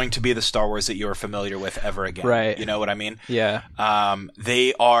isn't going to be the Star Wars that you are familiar with ever again. Right. You know what I mean? Yeah.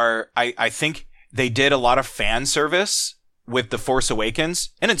 They are, I think they did a lot of fan service with The Force Awakens,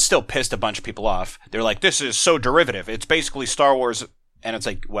 and it still pissed a bunch of people off. They're like, this is so derivative. It's basically Star Wars. And it's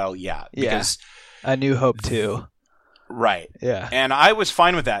like, well, yeah. Because A New Hope too. Right. Yeah. And I was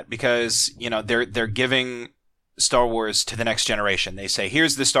fine with that because, they're giving Star Wars to the next generation. They say,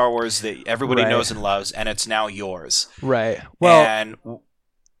 here's the Star Wars that everybody knows and loves, and it's now yours. Right. Well, and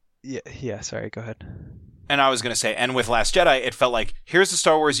yeah, sorry, go ahead. And I was going to say, and with Last Jedi, it felt like, here's the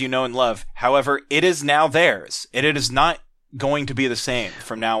Star Wars you know and love. However, it is now theirs. It is not going to be the same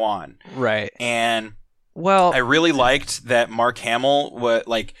from now on. Right. And Well, I really liked that Mark Hamill,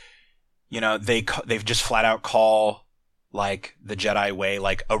 they've just flat out call like the Jedi way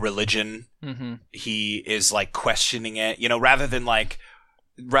like a religion. mm-hmm. He is like questioning it, rather than like,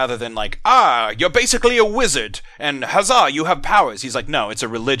 you're basically a wizard and huzzah, you have powers. He's like, no, it's a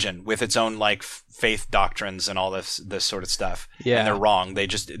religion with its own like faith doctrines and all this sort of stuff. Yeah. And they're wrong.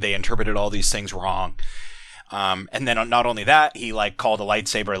 They interpreted all these things wrong. And then not only that, he like called a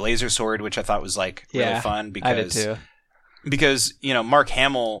lightsaber a laser sword, which I thought was like really fun I did too. Because, Mark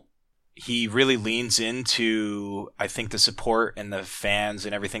Hamill, he really leans into, I think, the support and the fans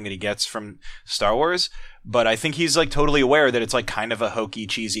and everything that he gets from Star Wars. But I think he's like totally aware that it's like kind of a hokey,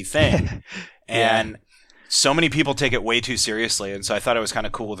 cheesy thing. And so many people take it way too seriously. And so I thought it was kind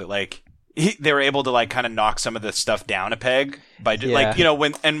of cool that like they were able to like kind of knock some of the stuff down a peg by like,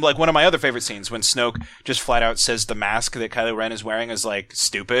 one of my other favorite scenes when Snoke just flat out says the mask that Kylo Ren is wearing is like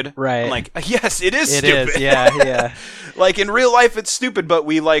stupid. Right. I'm like, yes, it is stupid. It is. Yeah. Like in real life, it's stupid, but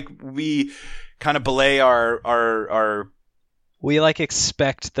we kind of belay our we like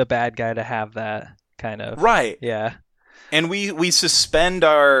expect the bad guy to have that kind of right. Yeah. And we suspend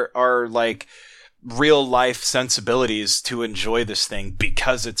our like real life sensibilities to enjoy this thing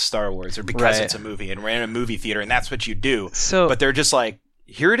because it's Star Wars or because it's a movie and we're in a movie theater and that's what you do. So, but they're just like,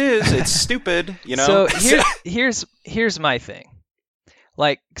 here it is. It's stupid, So here's my thing.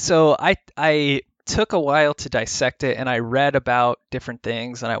 Like, so I took a while to dissect it and I read about different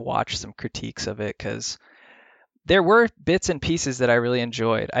things and I watched some critiques of it because there were bits and pieces that I really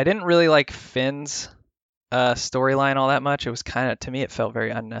enjoyed. I didn't really like Finn's storyline all that much. It was kind of, to me, it felt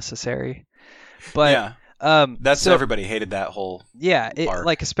very unnecessary. But everybody hated that whole arc.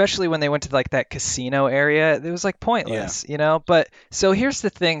 Like especially when they went to like that casino area, it was like pointless, But so here's the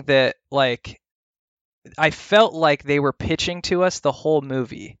thing that like I felt like they were pitching to us the whole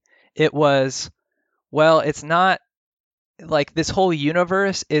movie. It was, well, it's not like this whole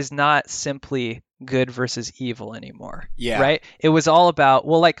universe is not simply good versus evil anymore. Yeah. Right? It was all about,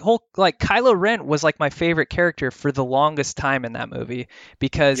 well, like Kylo Ren was like my favorite character for the longest time in that movie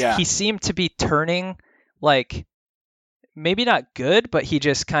because he seemed to be turning like maybe not good, but he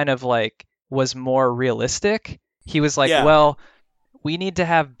just kind of like was more realistic. He was like, well, we need to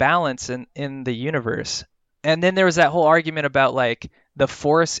have balance in the universe. And then there was that whole argument about like the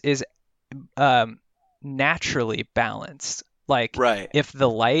Force is naturally balanced. Like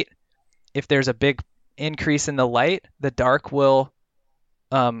if there's a big increase in the light, the dark will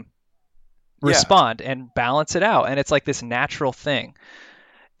respond and balance it out. And it's like this natural thing.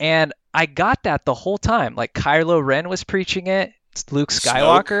 And I got that the whole time. Like Kylo Ren was preaching it. Luke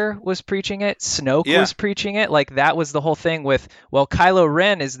Skywalker was preaching it. Snoke was preaching it. Like that was the whole thing with, well, Kylo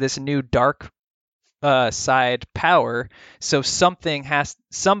Ren is this new dark side power. So somebody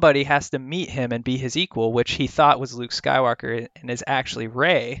has to meet him and be his equal, which he thought was Luke Skywalker and is actually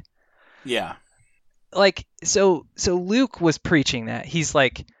Rey. Yeah. Like, so Luke was preaching that. He's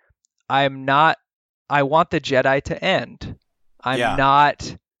like, I want the Jedi to end. I'm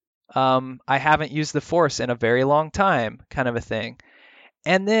not, I haven't used the Force in a very long time, kind of a thing.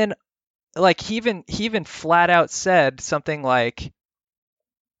 And then, like, he even flat out said something like,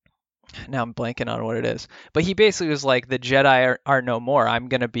 now I'm blanking on what it is, but he basically was like, the Jedi are no more. I'm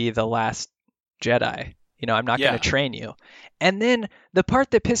going to be the last Jedi. I'm not going to train you. And then the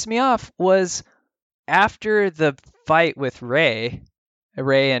part that pissed me off was after the fight with Rey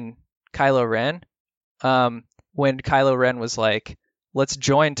and Kylo Ren, when Kylo Ren was like, let's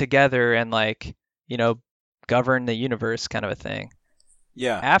join together and like, govern the universe kind of a thing.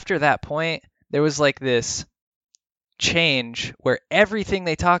 Yeah. After that point, there was like this change where everything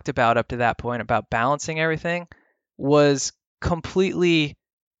they talked about up to that point about balancing everything was completely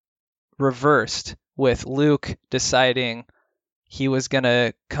reversed with Luke deciding he was going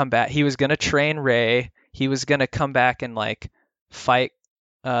to come back. He was going to train Rey. He was going to come back and like fight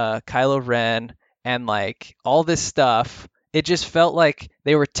Kylo Ren and like all this stuff. It just felt like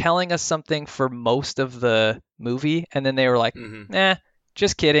they were telling us something for most of the movie. And then they were like, nah,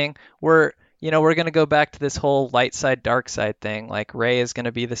 just kidding. We're going to go back to this whole light side, dark side thing. Like Rey is going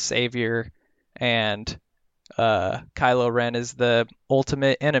to be the savior and Kylo Ren is the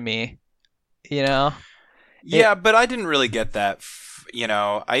ultimate enemy, Yeah, but I didn't really get that.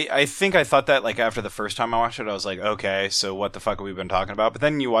 I think I thought that like after the first time I watched it, I was like, okay, so what the fuck have we been talking about? But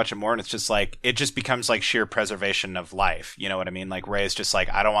then you watch it more and it's just like, it just becomes like sheer preservation of life. You know what I mean? Like Rey is just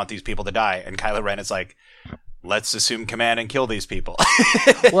like, I don't want these people to die. And Kylo Ren is like, let's assume command and kill these people.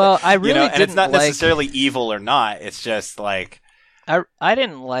 Well, I really didn't and it's not necessarily evil or not. It's just like, I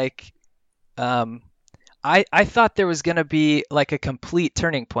didn't like, I thought there was gonna be like a complete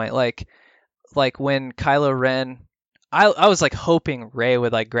turning point, like when Kylo Ren. I was like hoping Rey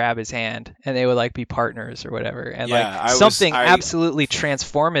would like grab his hand and they would like be partners or whatever, and Yeah, like something absolutely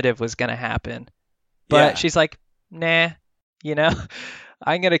transformative was gonna happen. But Yeah. she's like, nah, you know,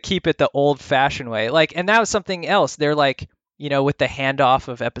 I'm gonna keep it the old-fashioned way. Like, and that was something else. They're like, with the handoff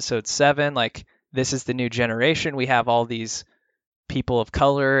of Episode 7, like this is the new generation. We have all these people of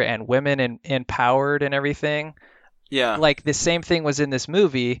color and women empowered and everything. Yeah. Like the same thing was in this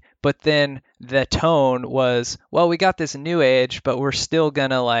movie, but then the tone was, well, we got this new age, but we're still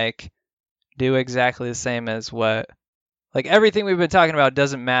gonna like do exactly the same as what, like everything we've been talking about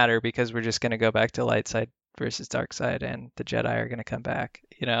doesn't matter because we're just gonna go back to light side versus dark side, and the Jedi are gonna come back.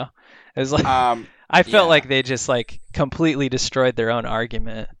 It was like I felt yeah. like they just like completely destroyed their own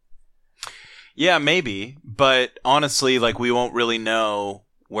argument. Yeah, maybe. But honestly, like we won't really know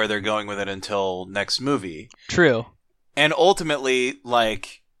where they're going with it until next movie. True. And ultimately,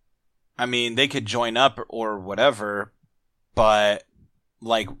 like, I mean, they could join up or whatever, but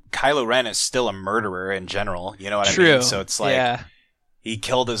like Kylo Ren is still a murderer in general. You know what I mean? So it's like yeah. he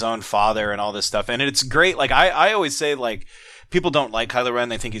killed his own father and all this stuff. And it's great. Like I always say, like, people don't like Kylo Ren.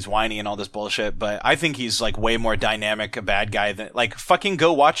 They think he's whiny and all this bullshit, but I think he's like way more dynamic a bad guy than, like, fucking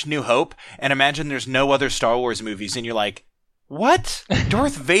go watch New Hope and imagine there's no other Star Wars movies and you're like, what?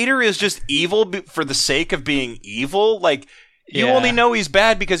 Darth Vader is just evil for the sake of being evil? Like, you only know he's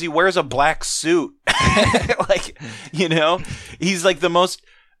bad because he wears a black suit. Like, he's like the most,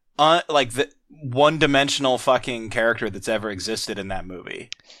 like the one-dimensional fucking character that's ever existed in that movie.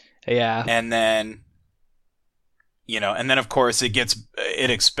 Yeah. And then, of course it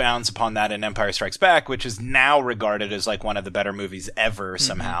expounds upon that in Empire Strikes Back, which is now regarded as like one of the better movies ever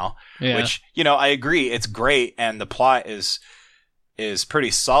somehow. Yeah. Which, I agree, it's great and the plot is pretty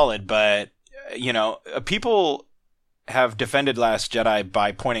solid, but people have defended Last Jedi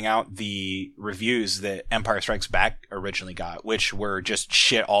by pointing out the reviews that Empire Strikes Back originally got, which were just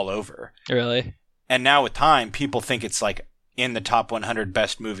shit all over. Really? And now with time, people think it's like in the top 100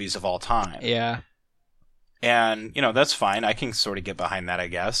 best movies of all time. Yeah. And, that's fine. I can sort of get behind that, I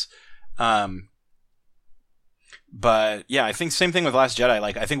guess. But yeah, I think same thing with Last Jedi.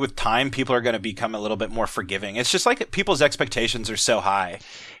 Like, I think with time, people are going to become a little bit more forgiving. It's just like people's expectations are so high.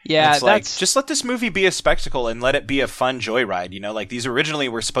 Yeah, it's like, just let this movie be a spectacle and let it be a fun joyride. Like these originally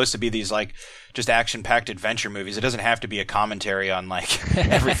were supposed to be these like just action-packed adventure movies. It doesn't have to be a commentary on like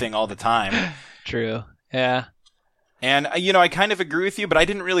everything all the time. True. Yeah. And I kind of agree with you, but I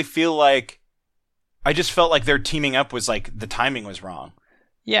didn't really feel like, I just felt like their teaming up was like the timing was wrong.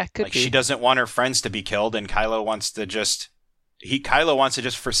 Yeah, could like be. She doesn't want her friends to be killed, and Kylo wants to just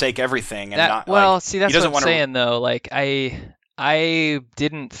forsake everything and not. Well, like, see, that's what I'm saying though. Like I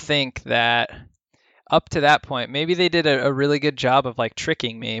didn't think that up to that point. Maybe they did a really good job of like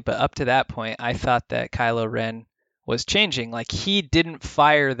tricking me, but up to that point, I thought that Kylo Ren was changing. Like he didn't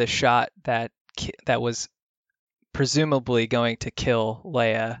fire the shot that was presumably going to kill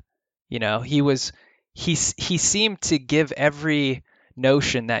Leia. He seemed to give every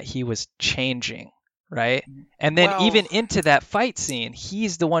notion that he was changing, right? And then even into that fight scene,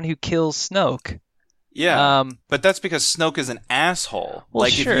 he's the one who kills Snoke. Yeah, but that's because Snoke is an asshole. Well,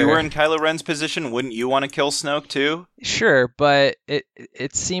 like, sure. If you were in Kylo Ren's position, wouldn't you want to kill Snoke too? Sure, but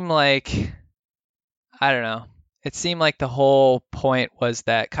it seemed like, I don't know. It seemed like the whole point was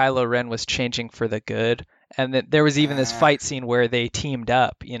that Kylo Ren was changing for the good, and that there was even this fight scene where they teamed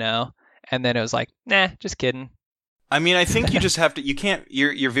up, and then it was like, nah, just kidding. I mean, I think you just have to. You can't.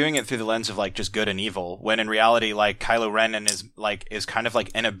 You're viewing it through the lens of like just good and evil, when in reality, like Kylo Ren is kind of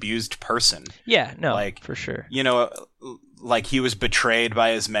like an abused person. Yeah, no, like for sure. Like he was betrayed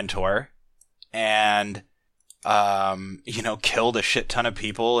by his mentor, and killed a shit ton of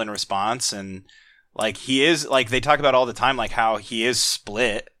people in response, and like he is like they talk about all the time, like how he is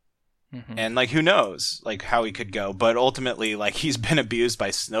split. Mm-hmm. And like who knows, like how he could go, but ultimately, like he's been abused by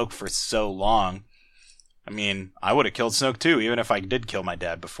Snoke for so long. I mean, I would have killed Snoke too, even if I did kill my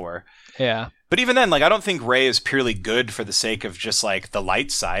dad before. Yeah. But even then, like, I don't think Rey is purely good for the sake of just, like, the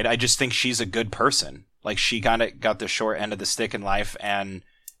light side. I just think she's a good person. Like, she kind of got the short end of the stick in life and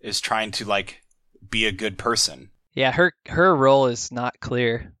is trying to, like, be a good person. Yeah, her role is not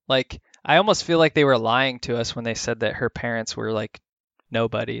clear. Like, I almost feel like they were lying to us when they said that her parents were, like,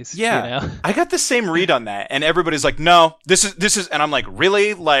 nobodies. Yeah, I got the same read on that, and everybody's like, "No, this is," and I'm like,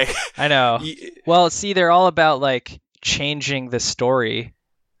 "Really?" Like, I know. Well, see, they're all about like changing the story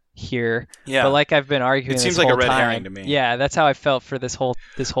here. Yeah, but like I've been arguing, it seems this like whole a red time, herring to me. Yeah, that's how I felt for this whole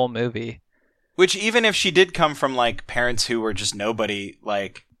movie. Which, even if she did come from like parents who were just nobody,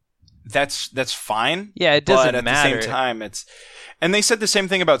 like, that's fine. Yeah, it doesn't but at matter. the same time, and they said the same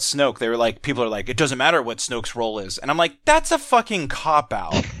thing about Snoke. They were like, people are like, it doesn't matter what Snoke's role is. And I'm like, that's a fucking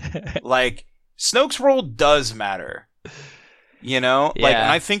cop-out. Like, Snoke's role does matter. You know? Yeah. Like, and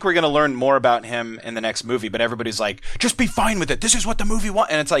I think we're going to learn more about him in the next movie, but everybody's like, just be fine with it. This is what the movie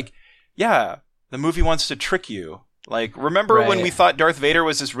wants. And it's like, yeah, the movie wants to trick you. Like, remember when Right. we thought Darth Vader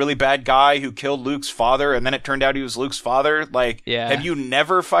was this really bad guy who killed Luke's father, and then it turned out he was Luke's father? Like, Yeah. have you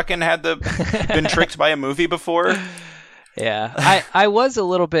never fucking been tricked by a movie before? Yeah, I was a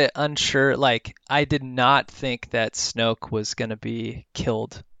little bit unsure. Like, I did not think that Snoke was gonna be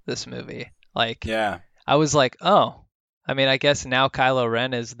killed this movie. Like, Yeah. I was like, oh, I mean, I guess now Kylo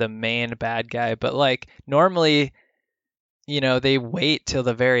Ren is the main bad guy, but like normally, they wait till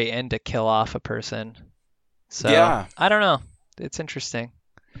the very end to kill off a person. So Yeah. I don't know. It's interesting.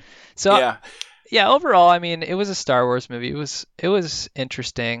 So Yeah. yeah, overall, I mean, it was a Star Wars movie. It was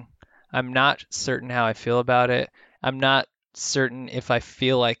interesting. I'm not certain how I feel about it. I'm not certain if I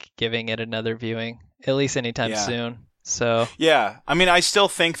feel like giving it another viewing, at least anytime Yeah. soon. So Yeah. I mean, I still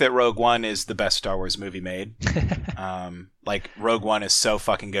think that Rogue One is the best Star Wars movie made. Like, Rogue One is so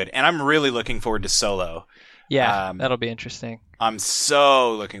fucking good. And I'm really looking forward to Solo. yeah, that'll be interesting. I'm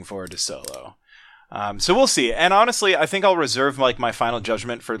so looking forward to Solo. So we'll see. And honestly, I think I'll reserve like my final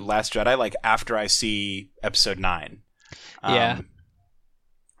judgment for Last Jedi like after I see Episode 9. Yeah.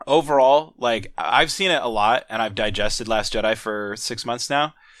 Overall, like I've seen it a lot, and I've digested Last Jedi for 6 months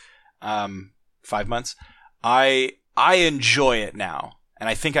now, 5 months. I enjoy it now, and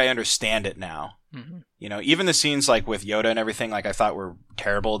I think I understand it now. Mm-hmm. Even the scenes like with Yoda and everything, like I thought were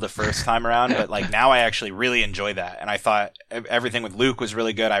terrible the first time around, but like now I actually really enjoy that. And I thought everything with Luke was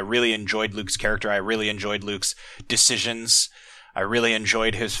really good. I really enjoyed Luke's character. I really enjoyed Luke's decisions. I really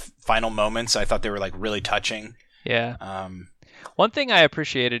enjoyed his final moments. I thought they were like really touching. Yeah. One thing I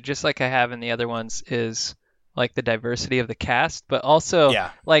appreciated, just like I have in the other ones, is like the diversity of the cast, but also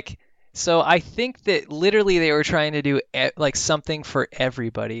Yeah. like, so I think that literally they were trying to do like something for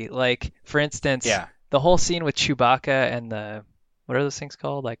everybody. Like, for instance, Yeah. the whole scene with Chewbacca and what are those things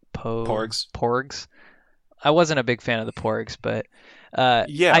called? Like Porgs. Porgs. I wasn't a big fan of the Porgs, but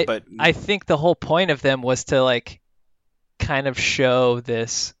Yeah, but I think the whole point of them was to like kind of show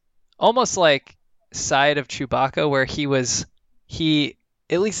this almost like side of Chewbacca where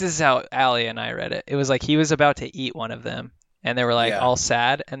at least this is how Allie and I read it. It was like he was about to eat one of them and they were like Yeah. all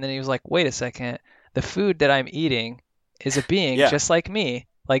sad, and then he was like, wait a second, the food that I'm eating is a being Yeah. just like me.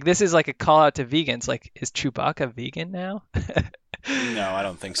 Like, this is like a call out to vegans. Like, is Chewbacca vegan now? no, I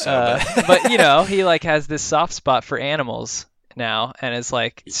don't think so. But he like has this soft spot for animals now and is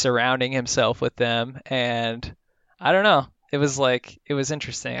like surrounding himself with them, and I don't know. It was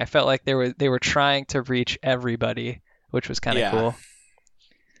interesting. I felt like they were trying to reach everybody, which was kind of Yeah. cool.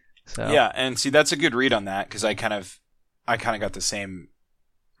 So Yeah, and see, that's a good read on that because I kind of got the same,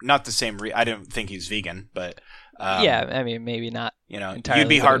 not the same. I didn't think he's vegan, but yeah, I mean, maybe not. entirely, you'd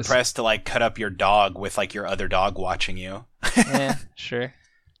be but it hard was- pressed to like cut up your dog with like your other dog watching you. Yeah, sure.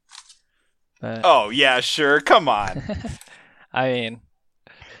 But Oh yeah, sure. Come on. I mean,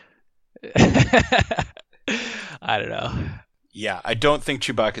 I don't know. Yeah, I don't think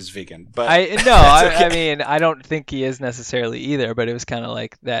Chewbacca's vegan, but I mean, I don't think he is necessarily either, but it was kind of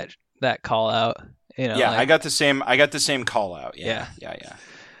like that call out, yeah, like, I got the same call out. Yeah.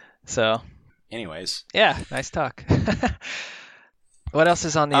 so Anyways, yeah, nice talk. What else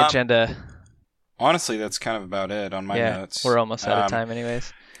is on the agenda? honestly, that's kind of about it on my notes. We're almost out of time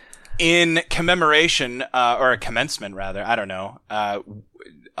anyways. In commemoration, or a commencement rather, I don't know,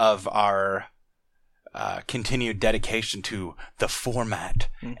 of our continued dedication to the format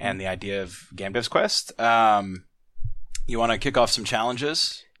and the idea of Game Devs Quest, you want to kick off some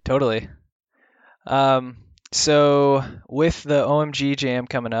challenges? Totally. So with the OMG Jam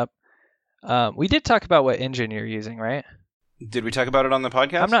coming up, we did talk about what engine you're using, right? Did we talk about it on the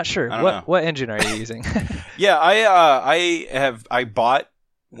podcast? I'm not sure. I don't know. What engine are you using? Yeah, I bought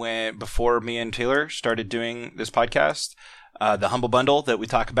before me and Taylor started doing this podcast, the Humble Bundle that we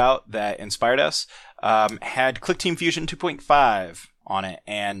talk about that inspired us, had ClickTeam Fusion 2.5 on it,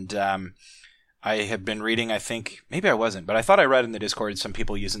 and I have been reading, I think, maybe I wasn't, but I thought I read in the Discord some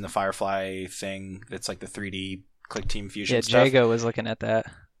people using the Firefly thing that's like the 3D ClickTeam Fusion Yeah, stuff. Jago was looking at that.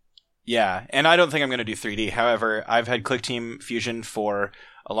 Yeah, and I don't think I'm going to do 3D. However, I've had ClickTeam Fusion for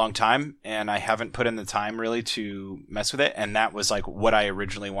a long time, and I haven't put in the time really to mess with it, and that was like what I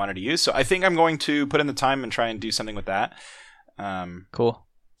originally wanted to use. So I think I'm going to put in the time and try and do something with that. Cool.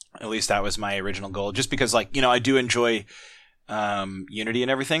 At least that was my original goal, just because like, I do enjoy Unity and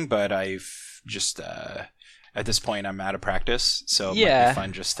everything, but I've just at this point I'm out of practice, so it might Yeah. be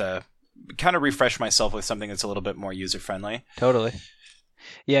fun just to kind of refresh myself with something that's a little bit more user friendly. Totally.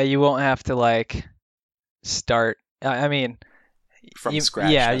 Yeah, you won't have to like start. I mean, From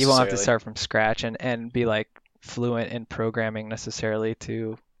scratch. Yeah, you won't have to necessarily. start from scratch and be like fluent in programming necessarily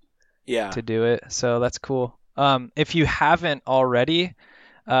to Yeah. do it. So that's cool. If you haven't already,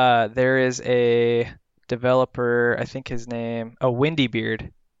 there is a developer, I think his name, Windy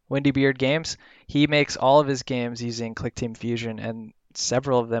Beard Games. He makes all of his games using ClickTeam Fusion, and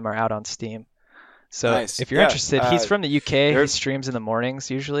several of them are out on Steam. So Nice. if you're Yeah, interested, he's from the UK. He there's- streams in the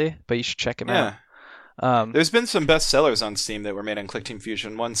mornings usually, but you should check him Yeah. out. There's been some bestsellers on Steam that were made on ClickTeam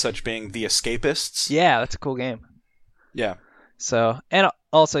Fusion, one such being The Escapists. Yeah, that's a cool game. Yeah. So, and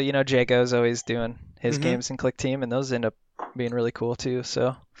also, Jago's always doing his Mhm. games in ClickTeam, and those end up being really cool too.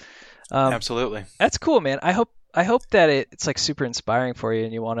 So, Absolutely. that's cool, man. I hope that it's like super inspiring for you,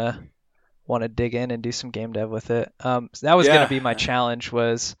 and you wanna dig in and do some game dev with it. So that was Yeah. gonna be my challenge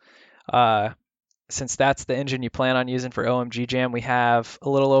was, since that's the engine you plan on using for OMG Jam, we have a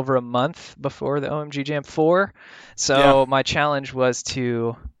little over a month before the OMG Jam 4. So Yeah. my challenge was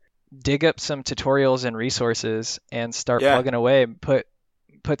to dig up some tutorials and resources and start Yeah. plugging away and put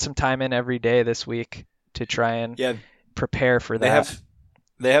some time in every day this week to try and Yeah. prepare for They that.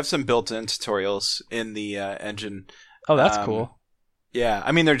 have some built-in tutorials in the engine. Oh, that's um, cool. Yeah.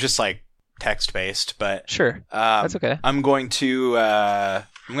 I mean, they're just like text-based, but Sure. That's okay. I'm going to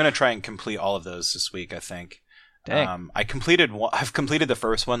try and complete all of those this week, I think. Dang. I've completed the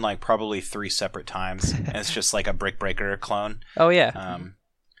first one like probably 3 separate times, and it's just like a Brick Breaker clone. Oh, yeah.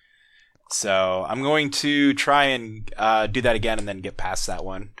 So I'm going to try and do that again, and then get past that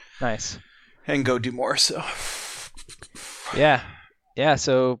one Nice. and go do more. So Yeah. Yeah.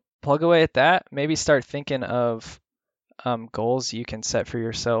 So plug away at that. Maybe start thinking of goals you can set for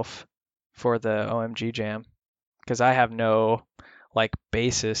yourself for the OMG Jam. Because I have no like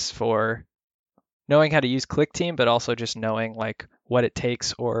basis for knowing how to use ClickTeam, but also just knowing like what it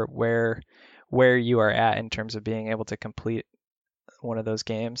takes or where you are at in terms of being able to complete one of those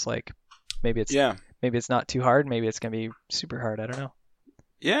games. Like maybe it's not too hard. Maybe it's gonna be super hard. I don't know.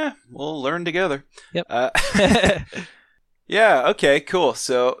 yeah, we'll learn together. Yep. Yeah. Okay. Cool.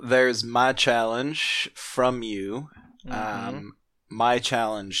 So there's my challenge from you. Mhm. My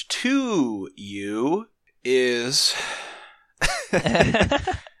challenge to you is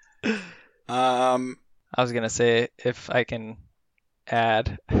I was gonna say if I can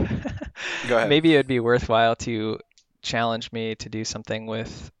add, Go ahead. maybe it would be worthwhile to challenge me to do something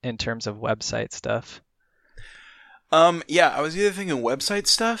in terms of website stuff. Yeah, I was either thinking website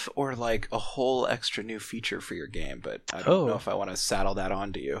stuff or like a whole extra new feature for your game, but I don't know if I want to saddle that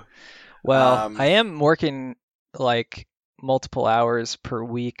onto you. Well, I am working like multiple hours per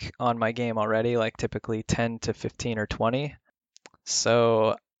week on my game already, like typically 10 to 15 or 20.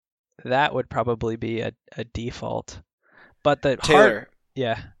 So that would probably be a default. But the Taylor,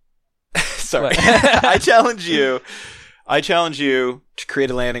 yeah. sorry. What? I challenge you to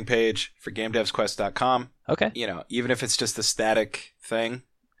create a landing page for GameDevsQuest.com. Okay. You know, even if it's just a static thing,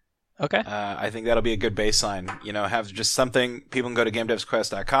 Okay. I think that'll be a good baseline. You know, have just something people can go to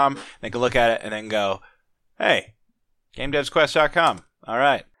GameDevsQuest.com, they can look at it and then go, hey, GameDevsQuest.com. All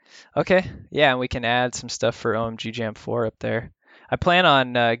right. Okay. Yeah, and we can add some stuff for OMG Jam 4 up there. I plan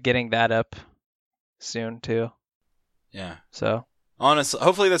on getting that up soon too. Yeah. So Honestly,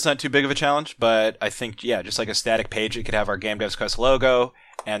 hopefully that's not too big of a challenge, but I think, yeah, just like a static page, it could have our Game Devs Quest logo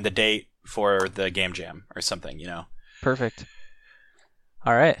and the date for the game jam or something, you know. perfect.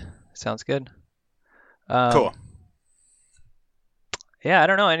 All right. Sounds good. Cool. Yeah, I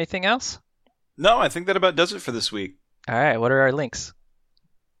don't know. Anything else? No, I think that about does it for this week. All right. What are our links?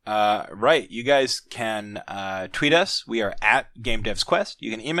 Right. You guys can tweet us. We are at Game Devs Quest.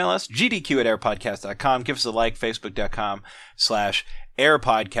 You can email us, gdq@airpodcast.com. Give us a like,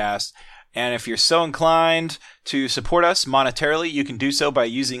 facebook.com/airpodcast. And if you're so inclined to support us monetarily, you can do so by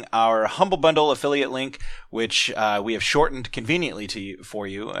using our Humble Bundle affiliate link, which we have shortened conveniently for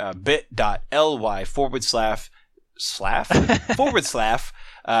you,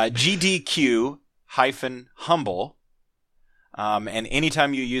 bit.ly/GDQ-humble. And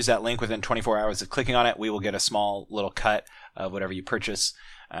anytime you use that link within 24 hours of clicking on it, we will get a small little cut of whatever you purchase.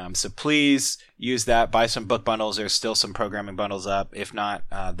 So please use that. Buy some book bundles. There's still some programming bundles up. If not,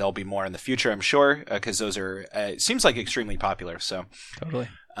 there'll be more in the future, I'm sure, because those are, it seems like extremely popular. So Totally.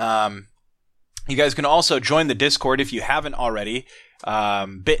 you guys can also join the Discord if you haven't already.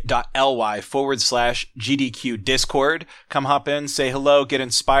 bit.ly/GDQ Discord. Come hop in, say hello, get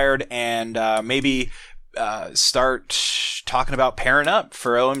inspired, and maybe start talking about pairing up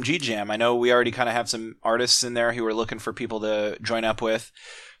for OMG Jam. I know we already kind of have some artists in there who are looking for people to join up with.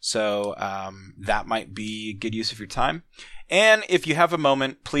 So that might be good use of your time. And if you have a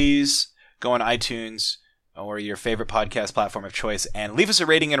moment, please go on iTunes or your favorite podcast platform of choice and leave us a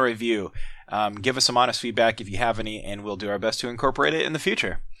rating and a review. Give us some honest feedback if you have any, and we'll do our best to incorporate it in the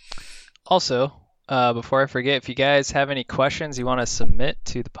future. Also, before I forget, if you guys have any questions you want to submit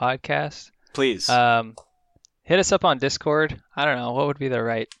to the podcast, Please. hit us up on Discord. I don't know. What would be the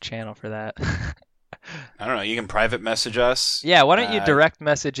right channel for that? I don't know. You can private message us. Yeah, why don't you direct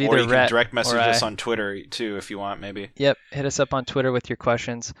message either or you can Rhett direct message or us I. on Twitter too if you want, maybe. Yep, hit us up on Twitter with your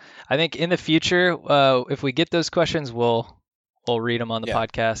questions. I think in the future, if we get those questions, we'll read them on the Yeah.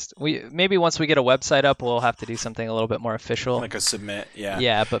 podcast. Maybe once we get a website up, we'll have to do something a little bit more official. Like a submit, yeah.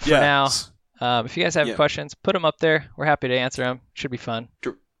 Yeah, but for Yeah. now, if you guys have Yeah. questions, put them up there. We're happy to answer them. Should be fun.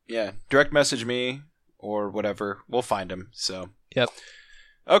 Yeah, direct message me or whatever. We'll find them. So. Yep.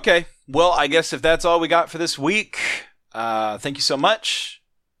 Okay. Well, I guess if that's all we got for this week, thank you so much.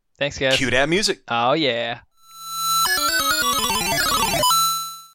 Thanks, guys. Cue that music. Oh, yeah.